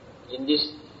 in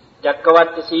this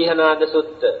Cakkavatta Sihanada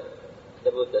Sutta,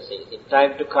 the Buddha says, in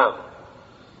time to come,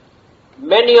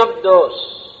 many of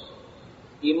those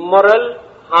immoral,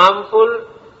 harmful,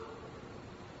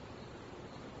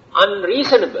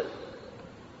 unreasonable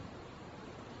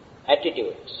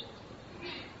attitudes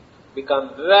become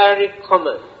very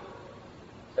common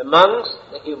amongst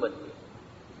the human beings.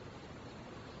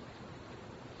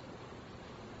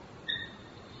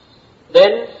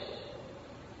 Then,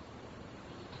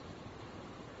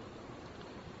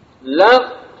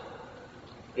 love,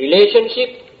 relationship,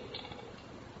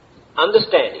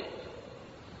 understanding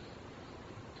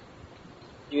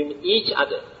between each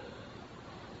other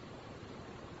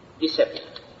disappear.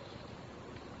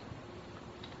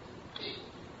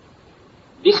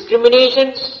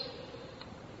 Discriminations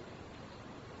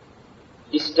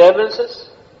disturbances,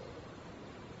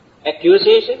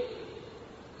 accusation,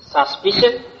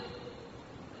 suspicion.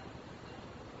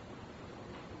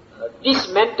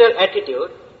 This mental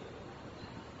attitude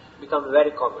becomes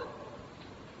very common.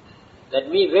 That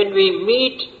when we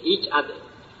meet each other,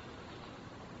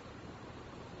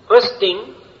 first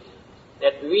thing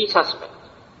that we suspect.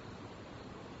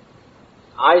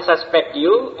 I suspect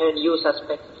you and you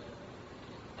suspect me.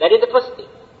 That is the first thing.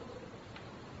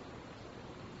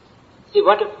 See,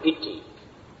 what a pity.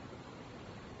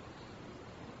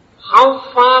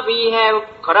 How far we have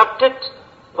corrupted,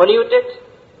 polluted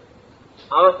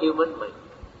our human mind.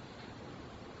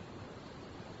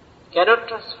 Cannot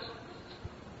trust.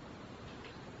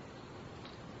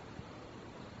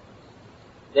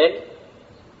 Then,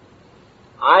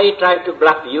 I try to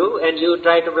bluff you and you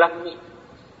try to bluff me.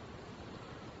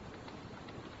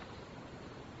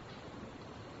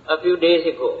 A few days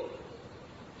ago,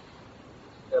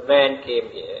 a man came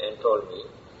here and told me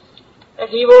that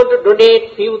he wanted to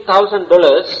donate few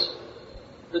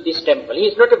 $1,000 to this temple. He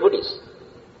is not a Buddhist.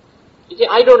 He said,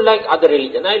 I don't like other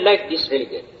religion, I like this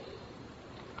religion.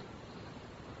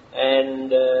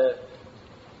 And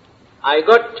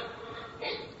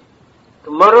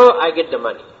tomorrow I get the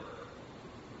money.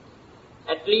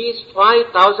 At least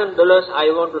 $5,000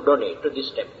 I want to donate to this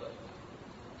temple.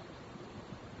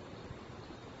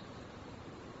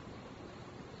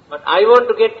 But I want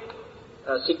to get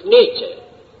a signature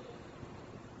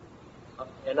of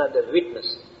another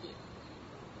witness.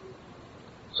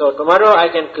 So tomorrow I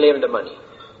can claim the money.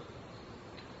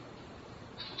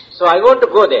 So I want to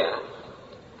go there.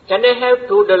 Can I have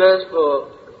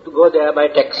 $2 to go there by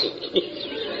taxi?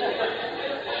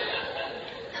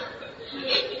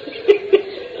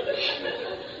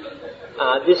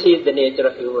 This is the nature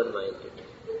of human mind.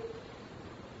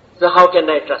 So how can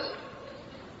I trust?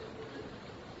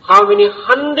 How many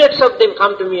hundreds of them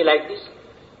come to me like this?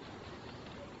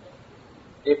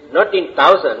 If not in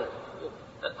thousand,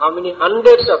 how many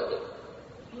hundreds of them?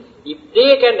 If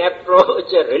they can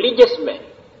approach a religious man,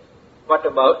 what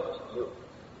about you?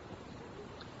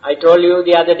 I told you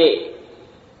the other day,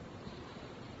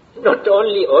 not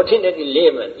only ordinary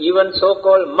laymen, even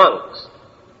so-called monks,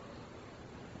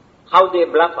 how they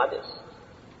bluff others.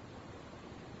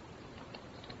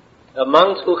 A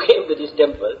monk who came to this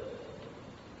temple,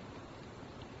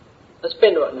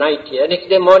 spent a night here. Next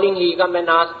day morning he come and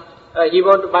ask, he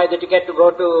want to buy the ticket to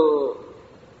go to,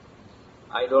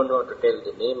 I don't know to tell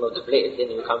the name of the place,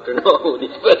 then you come to know who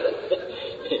this person.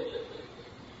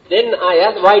 Then I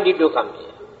asked, why did you come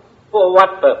here? For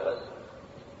what purpose?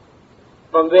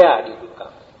 From where did you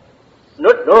come?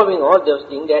 Not knowing all those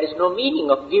things, there is no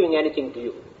meaning of giving anything to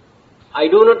you. I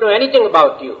do not know anything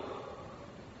about you.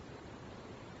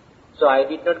 So I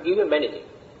did not give him anything.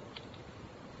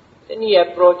 Then he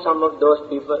approached some of those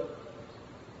people.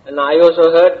 And I also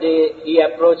heard he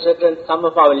approached some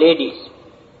of our ladies.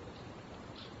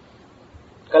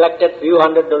 Collected few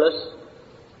 $100.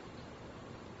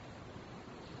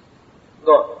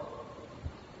 Go.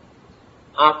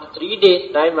 After 3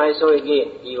 days' time I saw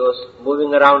again, he was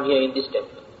moving around here in this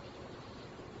temple.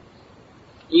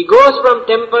 He goes from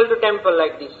temple to temple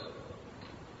like this.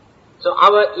 So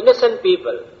our innocent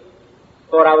people,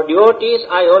 for our devotees,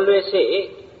 I always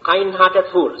say,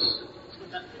 kind-hearted fools.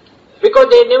 Because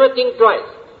they never think twice.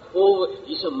 Oh,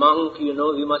 he's a monk,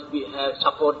 we must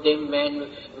support them, and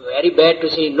very bad to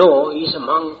say no, he's a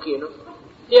monk,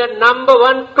 Their number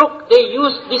one crook, they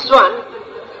use this one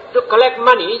to collect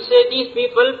money, say these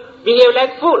people behave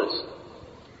like fools.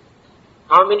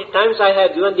 How many times I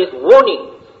have given this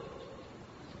warning,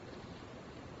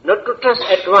 not to trust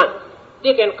at once.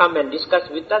 They can come and discuss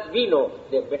with us, we know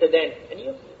they're better than any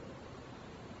of you.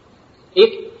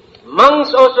 If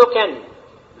monks also can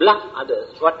bluff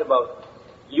others, what about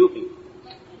you people?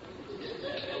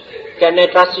 Can I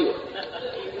trust you?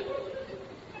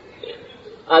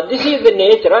 This is the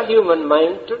nature of human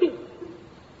mind today.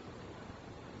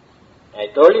 I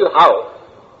told you how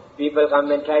people come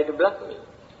and try to bluff me.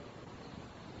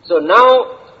 So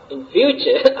now, in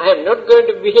future, I am not going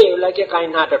to behave like a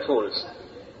kind-hearted fool.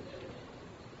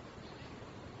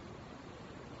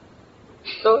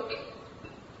 So,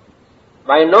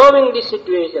 by knowing this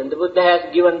situation, the Buddha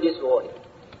has given this warning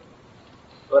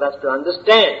for us to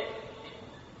understand.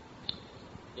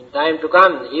 In time to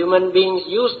come, human beings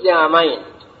use their mind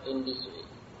in this way,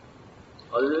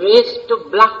 always to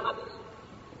bluff others.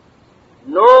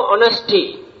 No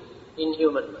honesty in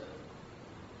human mind.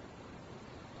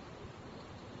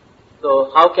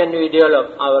 So how can we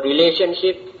develop our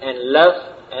relationship and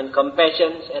love and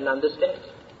compassion and understanding?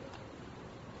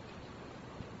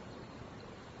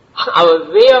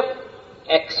 Our way of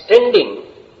extending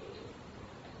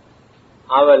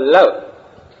our love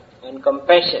and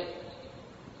compassion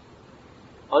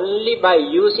only by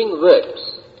using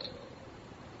words,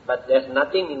 but there's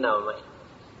nothing in our mind.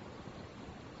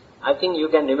 I think you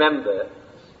can remember,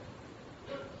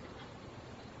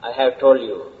 I have told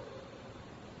you,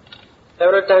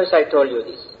 several times I told you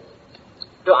this.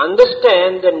 To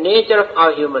understand the nature of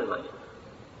our human mind,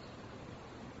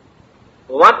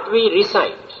 what we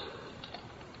recite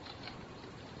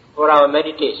for our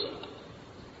meditation,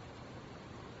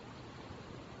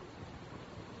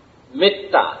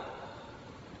 metta.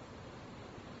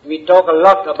 We talk a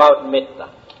lot about metta,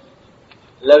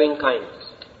 loving kindness.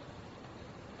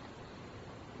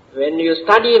 When you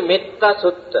study Metta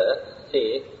Sutta,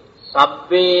 say,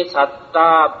 Sabbe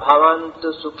Satta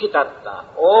Bhavantu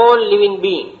Sukhitatta, all living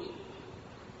beings,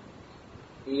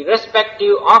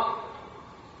 irrespective of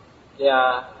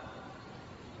their,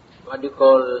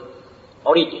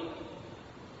 origin,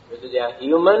 whether they are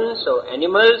humans or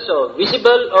animals or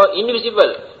visible or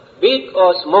invisible, big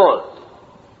or small,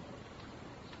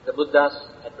 the Buddha's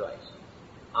advice.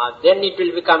 Then it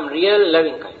will become real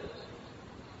loving kindness.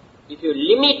 If you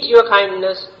limit your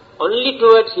kindness only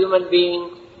towards human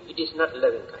beings, it is not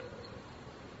loving kindness.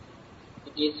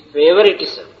 It is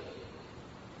favoritism.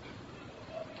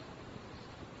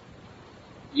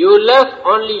 You love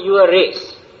only your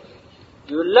race.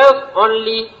 You love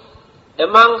only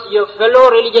amongst your fellow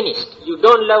religionists. You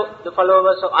don't love the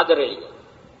followers of other religions.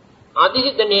 This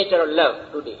is the nature of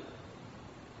love today.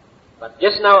 But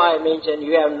just now I mentioned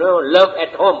you have no love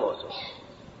at home also.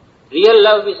 Real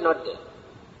love is not there.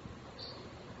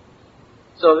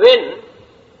 So when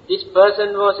this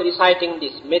person was reciting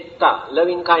this metta,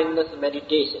 loving kindness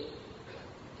meditation,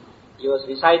 he was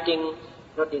reciting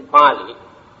not in Pali,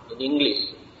 in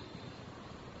English.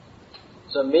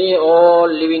 So may all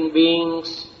living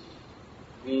beings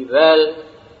be well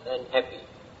and happy.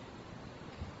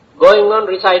 Going on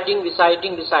reciting. This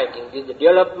is the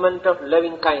development of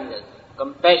loving kindness,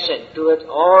 compassion towards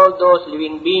all those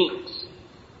living beings.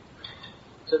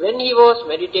 So when he was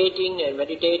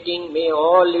meditating, may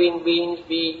all living beings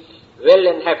be well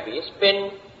and happy,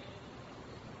 spend,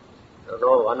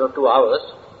 1 or 2 hours,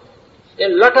 a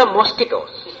lot of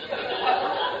mosquitoes.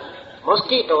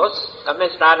 Mosquitoes come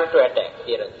and started to attack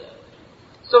here and there.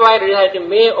 So I recited,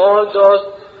 may all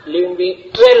those living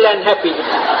beings well and happy.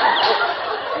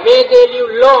 May they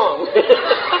live long.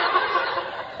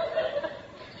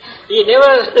 He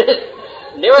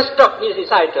never stopped his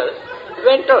recital,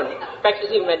 went on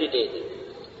practicing meditation.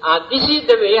 This is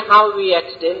the way how we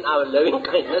extend our loving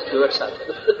kindness towards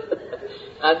others.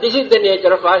 This is the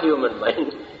nature of our human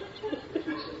mind.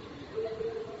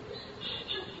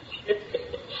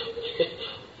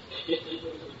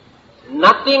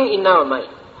 Nothing in our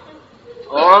mind,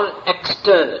 all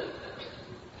external.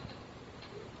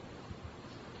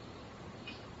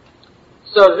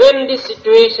 So when this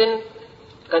situation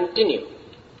continues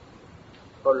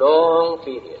for long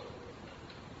period,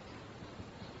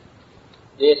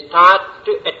 they start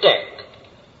to attack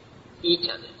each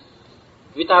other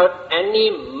without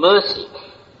any mercy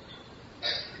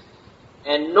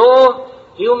and no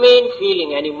humane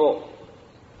feeling anymore.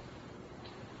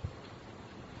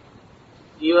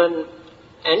 Even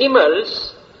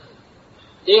animals,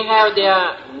 they have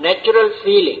their natural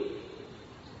feeling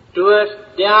towards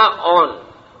their own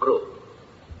group.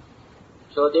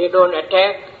 So they don't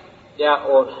attack their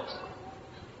own.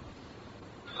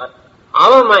 But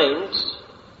our minds,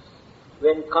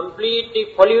 when completely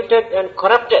polluted and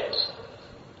corrupted,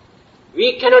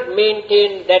 we cannot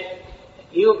maintain that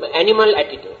animal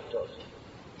attitude also.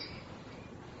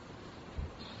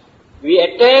 We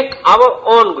attack our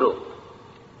own group,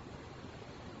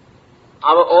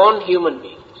 our own human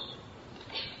beings.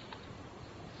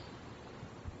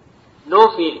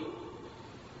 No feeling.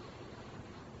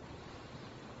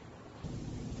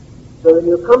 So when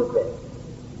you compare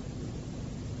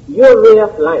your way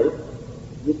of life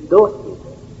with those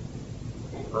people,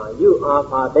 you are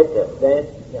far better than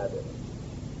the others.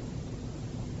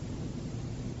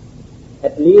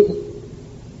 At least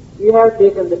you have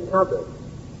taken the trouble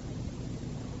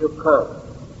to come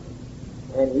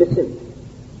and listen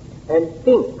and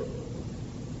think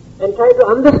and try to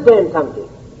understand something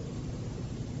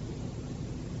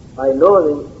by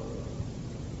knowing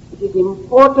it is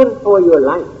important for your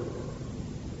life.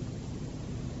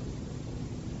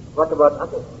 What about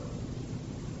others?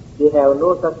 They have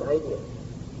no such idea.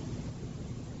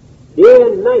 Day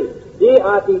and night they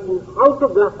are teaching how to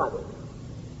bluff others,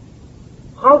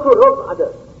 how to rob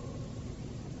others,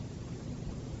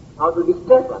 how to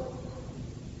disturb others.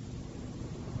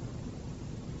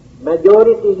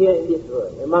 Majority here in this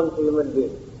world, among human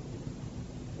beings,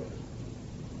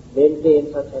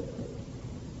 maintain such attitude.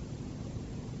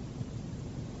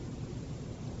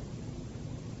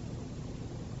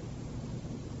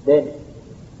 Then,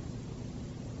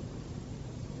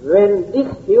 when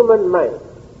this human mind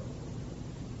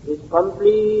is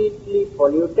completely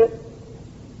polluted,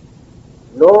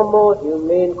 no more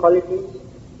humane qualities,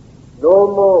 no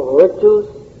more virtues,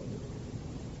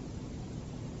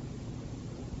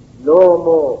 no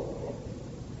more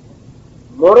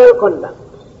moral conduct,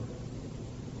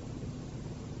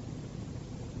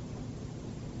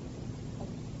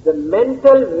 the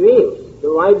mental waves, the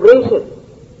vibrations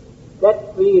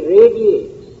that we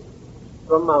radiate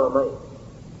from our mind,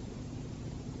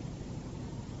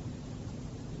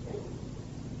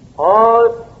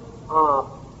 all are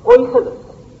poisonous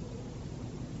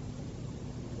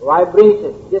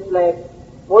vibrations, just like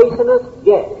poisonous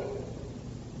gas.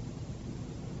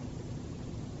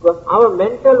 Because our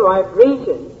mental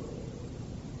vibration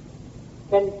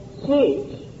can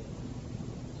change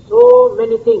so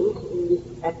many things in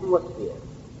this atmosphere.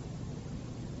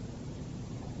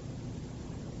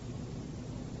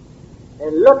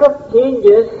 And a lot of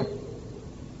changes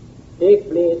take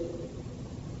place.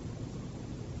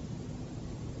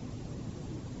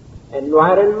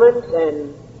 Environments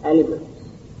and elements.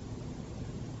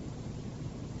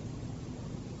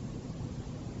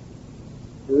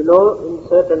 You know, in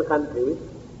certain countries,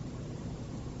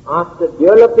 after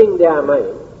developing their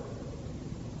mind,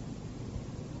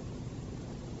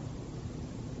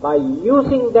 by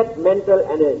using that mental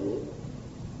energy,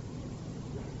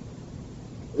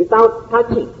 without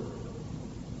touching,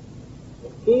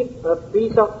 keep a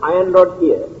piece of iron rod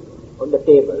here on the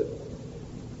table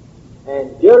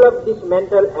and develop this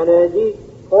mental energy,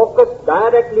 focus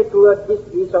directly towards this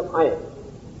piece of iron,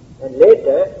 and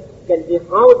later you can see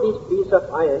how this piece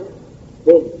of iron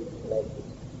bends like this.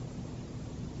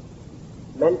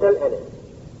 Mental energy.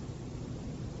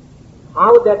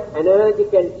 How that energy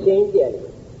can change the element.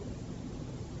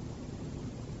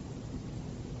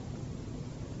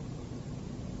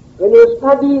 When you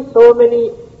study so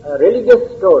many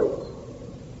religious stories,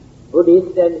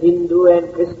 Buddhist and Hindu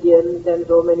and Christians and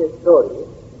so many stories,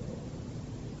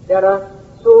 there are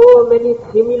so many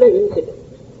similar incidents.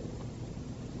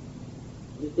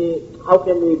 You say, how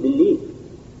can we believe?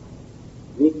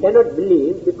 We cannot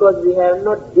believe because we have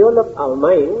not developed our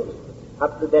mind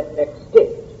up to that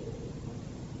extent.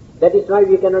 That is why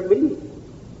we cannot believe.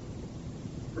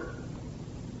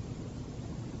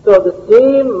 So the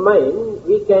same mind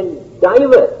we can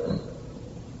divert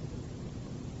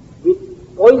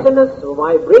with poisonous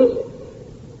vibration,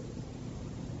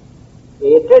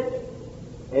 hatred,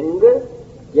 anger,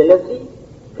 jealousy,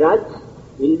 grudge,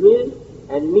 ill will,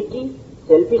 enmity,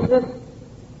 selfishness.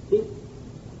 See,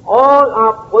 all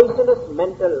are poisonous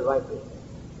mental vibrations.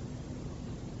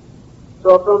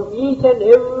 So from each and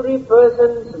every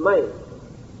person's mind,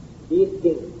 these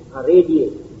things are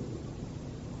radiated.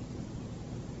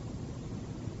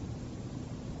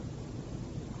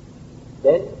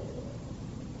 Then,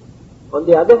 on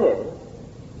the other hand,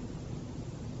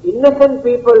 innocent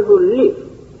people who live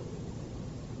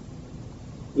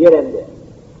here and there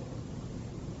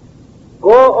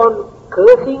go on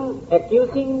cursing,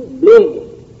 accusing, blaming,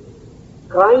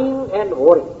 crying and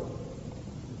worrying.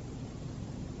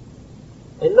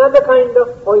 Another kind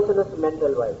of poisonous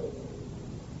mental vibration.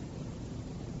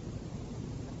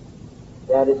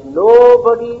 There is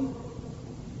nobody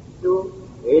to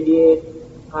radiate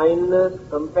kindness,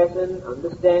 compassion,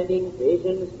 understanding,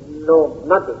 patience, no,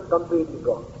 nothing, completely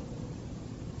gone.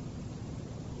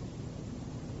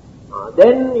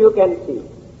 Then you can see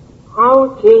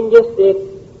how changes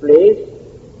take place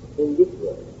in this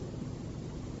world.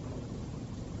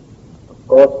 Of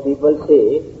course, people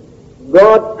say,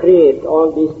 God creates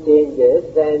all these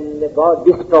changes and God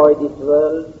destroys this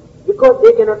world because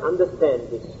they cannot understand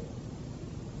this.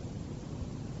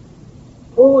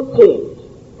 Who changed?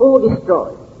 Who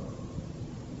destroyed?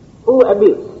 Who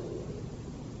abused?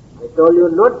 I told you,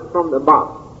 not from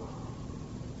above.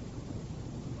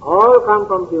 All come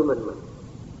from human mind.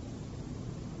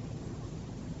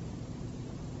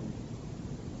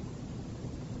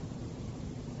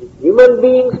 If human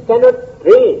beings cannot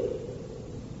train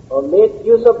or make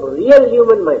use of real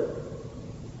human mind,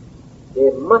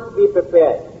 they must be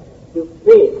prepared to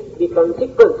face the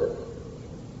consequences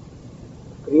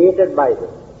created by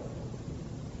them.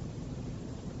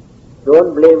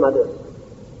 Don't blame others.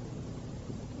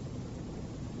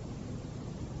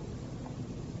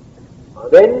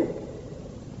 Then,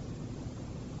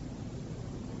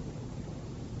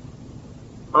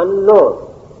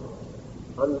 unknown,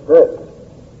 unheard,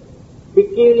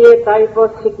 peculiar type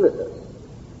of sicknesses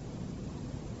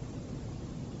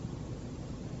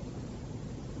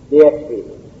they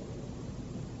experience.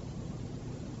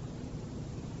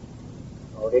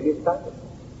 Already started.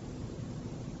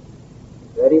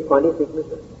 Very funny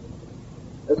sicknesses.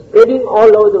 They're spreading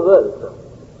all over the world now.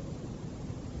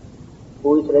 Who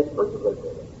is responsible for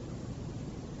that?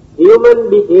 Human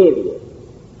behavior,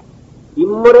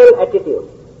 immoral attitude,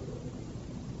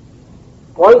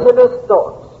 poisonous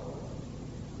thoughts,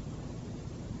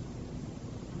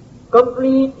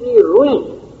 completely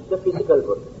ruin the physical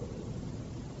body.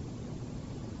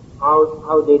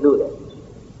 How they do that?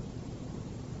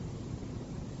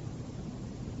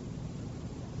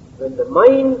 When the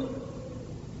mind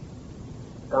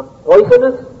becomes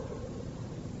poisonous,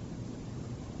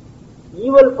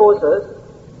 evil forces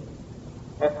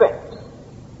affect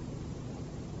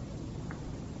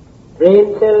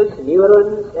brain cells,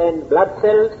 neurons and blood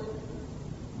cells,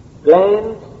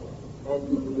 glands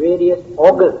and various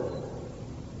organs,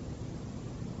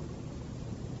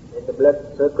 and the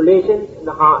blood circulation in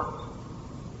the heart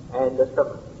and the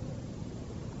stomach.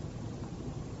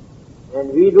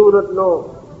 And we do not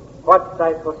know what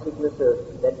type of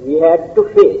sicknesses that we had to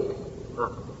face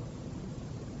after.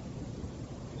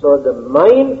 So the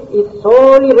mind is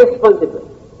solely responsible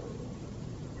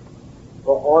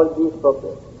for all these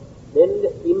problems. Then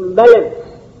the imbalance,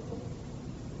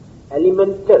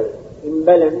 elemental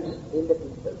imbalance in the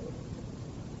physical body.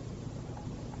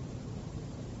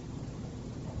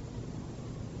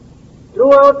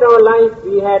 Throughout our life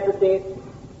we had to take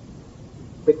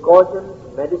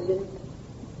precautions, medicines,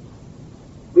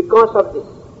 because of this.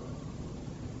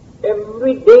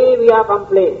 Every day we are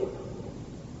complaining.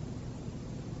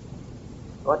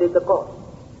 What is the cause?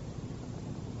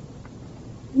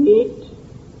 Heat,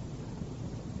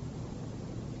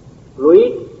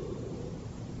 fluid,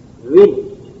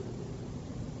 wind.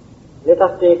 Let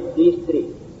us take these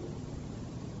three.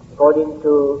 According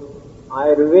to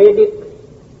Ayurvedic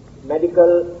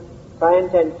medical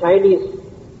science and Chinese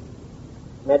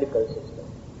medical system,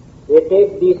 they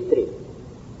take these three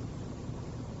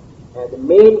as the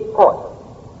main cause.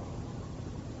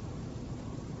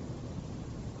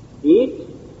 Heat,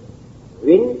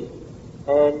 wind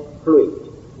and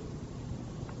fluid.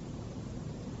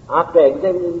 After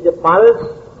examining the pulse,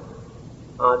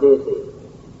 they say,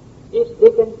 yes,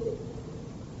 they can say,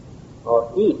 or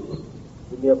heat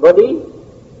in your body,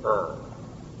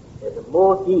 there's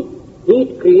more heat.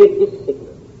 Heat creates this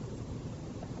sickness.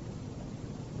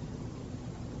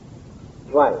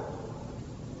 Why?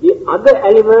 The other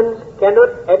elements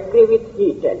cannot agree with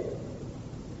heat and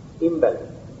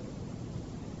imbalance.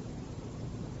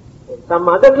 In some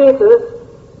other cases,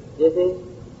 they say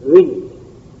wind,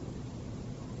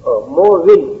 or more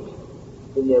wind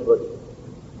in your body.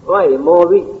 Why more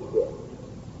wind here?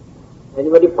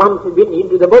 Anybody pumps wind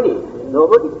into the body?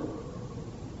 Nobody.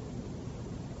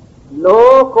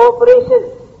 No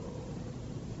cooperation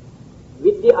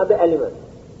with the other elements.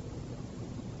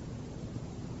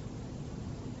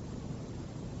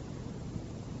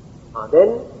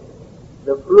 Then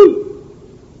the fluid,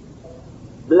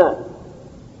 blood,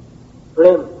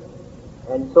 phlegm,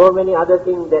 and so many other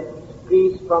things that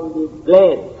squeeze from the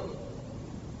glands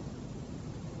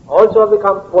also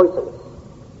become poisonous.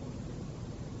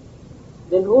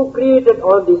 Then who created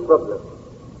all these problems?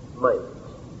 Mind.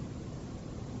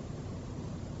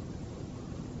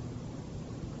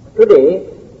 Today,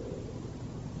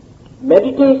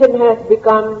 meditation has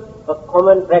become a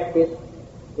common practice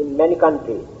in many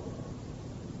countries,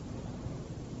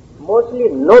 mostly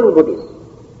non-Buddhists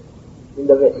in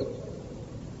the West.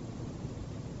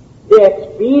 They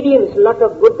experience a lot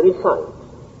of good results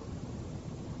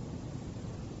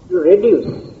to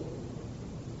reduce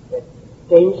that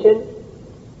tension,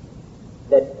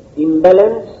 that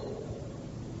imbalance,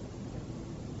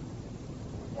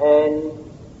 and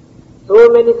so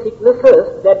many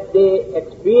sicknesses that they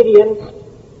experienced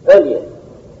earlier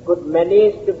could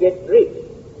manage to get rid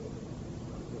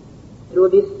through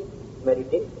this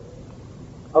meditation.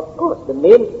 Of course, the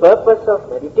main purpose of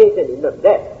meditation is not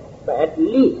that, but at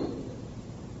least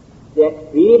they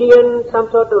experience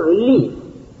some sort of relief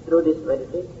through this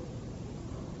meditation.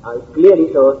 It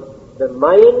clearly shows the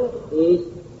mind is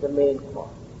the main cause.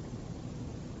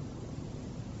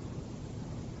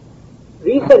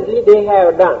 Recently they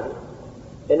have done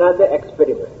another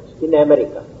experiment in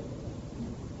America.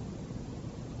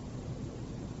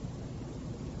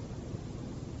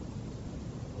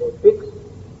 They fix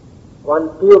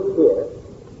one tube here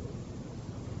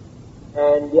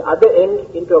and the other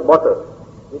end into a bottle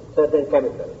with certain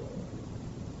chemicals,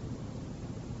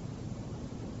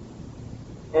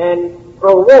 and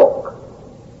provoke,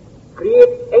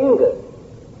 create anger,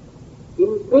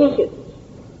 impatience,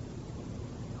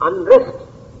 unrest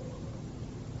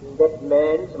in that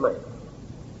man's mind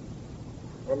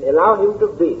and allow him to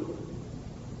breathe.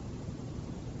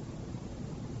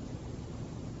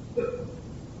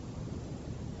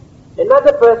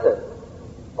 Another person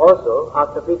also,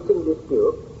 after fixing this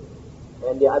tube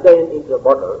and the other end into the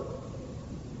bottle,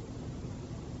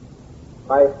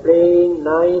 by playing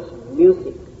nice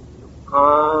music to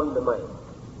calm the mind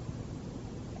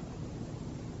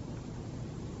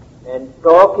and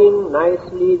talking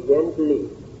nicely, gently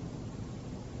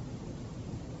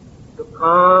to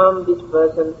calm this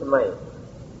person's mind,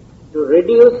 to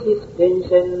reduce his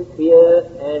tension, fear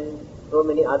and so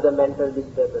many other mental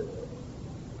disturbances.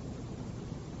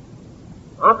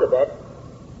 After that,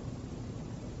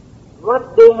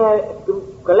 what they have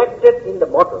collected in the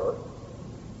bottle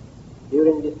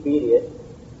during this period,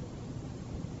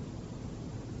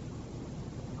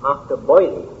 after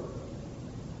boiling,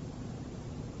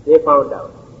 they found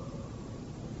out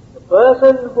the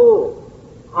person who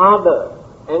harbors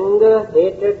anger,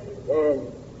 hatred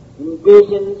and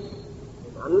impatience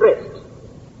and unrest,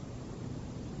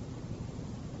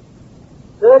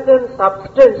 certain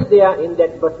substance there in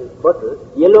that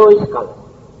bottle, yellowish color,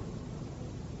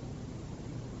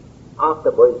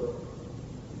 after boiling.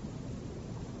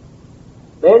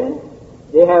 Then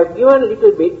they have given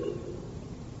little bit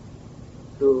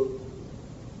to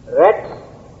rats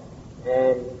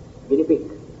and guinea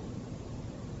pig.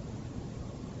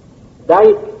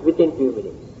 Died within few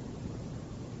minutes.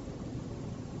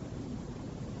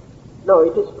 No,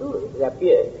 it is true. It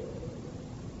appears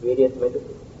various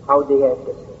medicines. How they have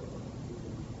tested.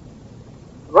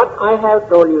 What I have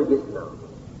told you just now,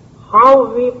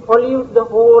 how we pollute the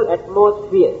whole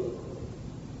atmosphere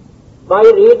by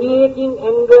radiating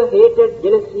anger, hatred,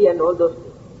 jealousy and all those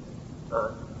things.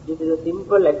 This is a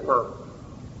simple example.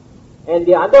 And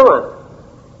the other one,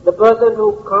 the person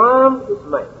who calmed his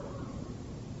mind,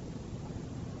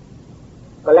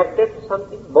 collected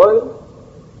something, boiled,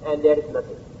 and there is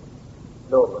nothing,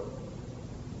 no more.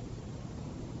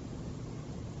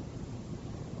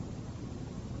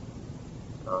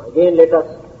 Again let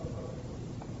us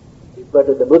refer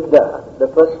to the Buddha, the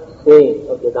first saying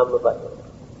of the Dhammapada.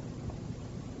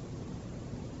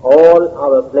 All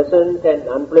our pleasant and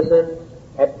unpleasant,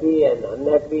 happy and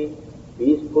unhappy,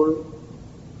 peaceful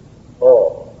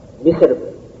or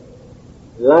miserable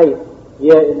life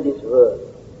here in this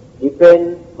world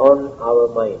depends on our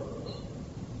mind.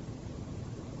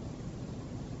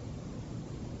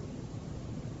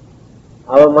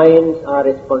 Our minds are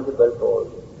responsible for all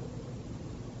this.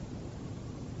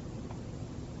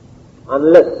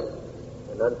 Unless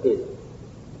and until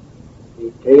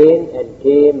we train and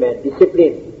tame and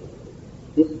discipline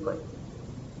this mind,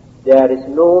 there is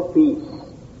no peace,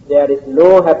 there is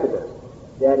no happiness,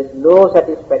 there is no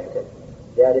satisfaction,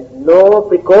 there is no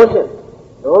precaution,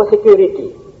 no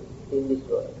security in this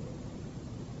world.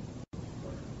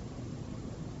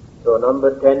 So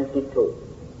number 22.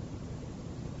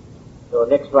 So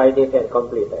next Friday can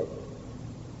complete, I think.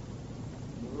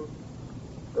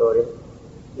 So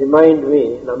remind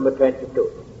me, number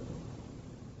 22.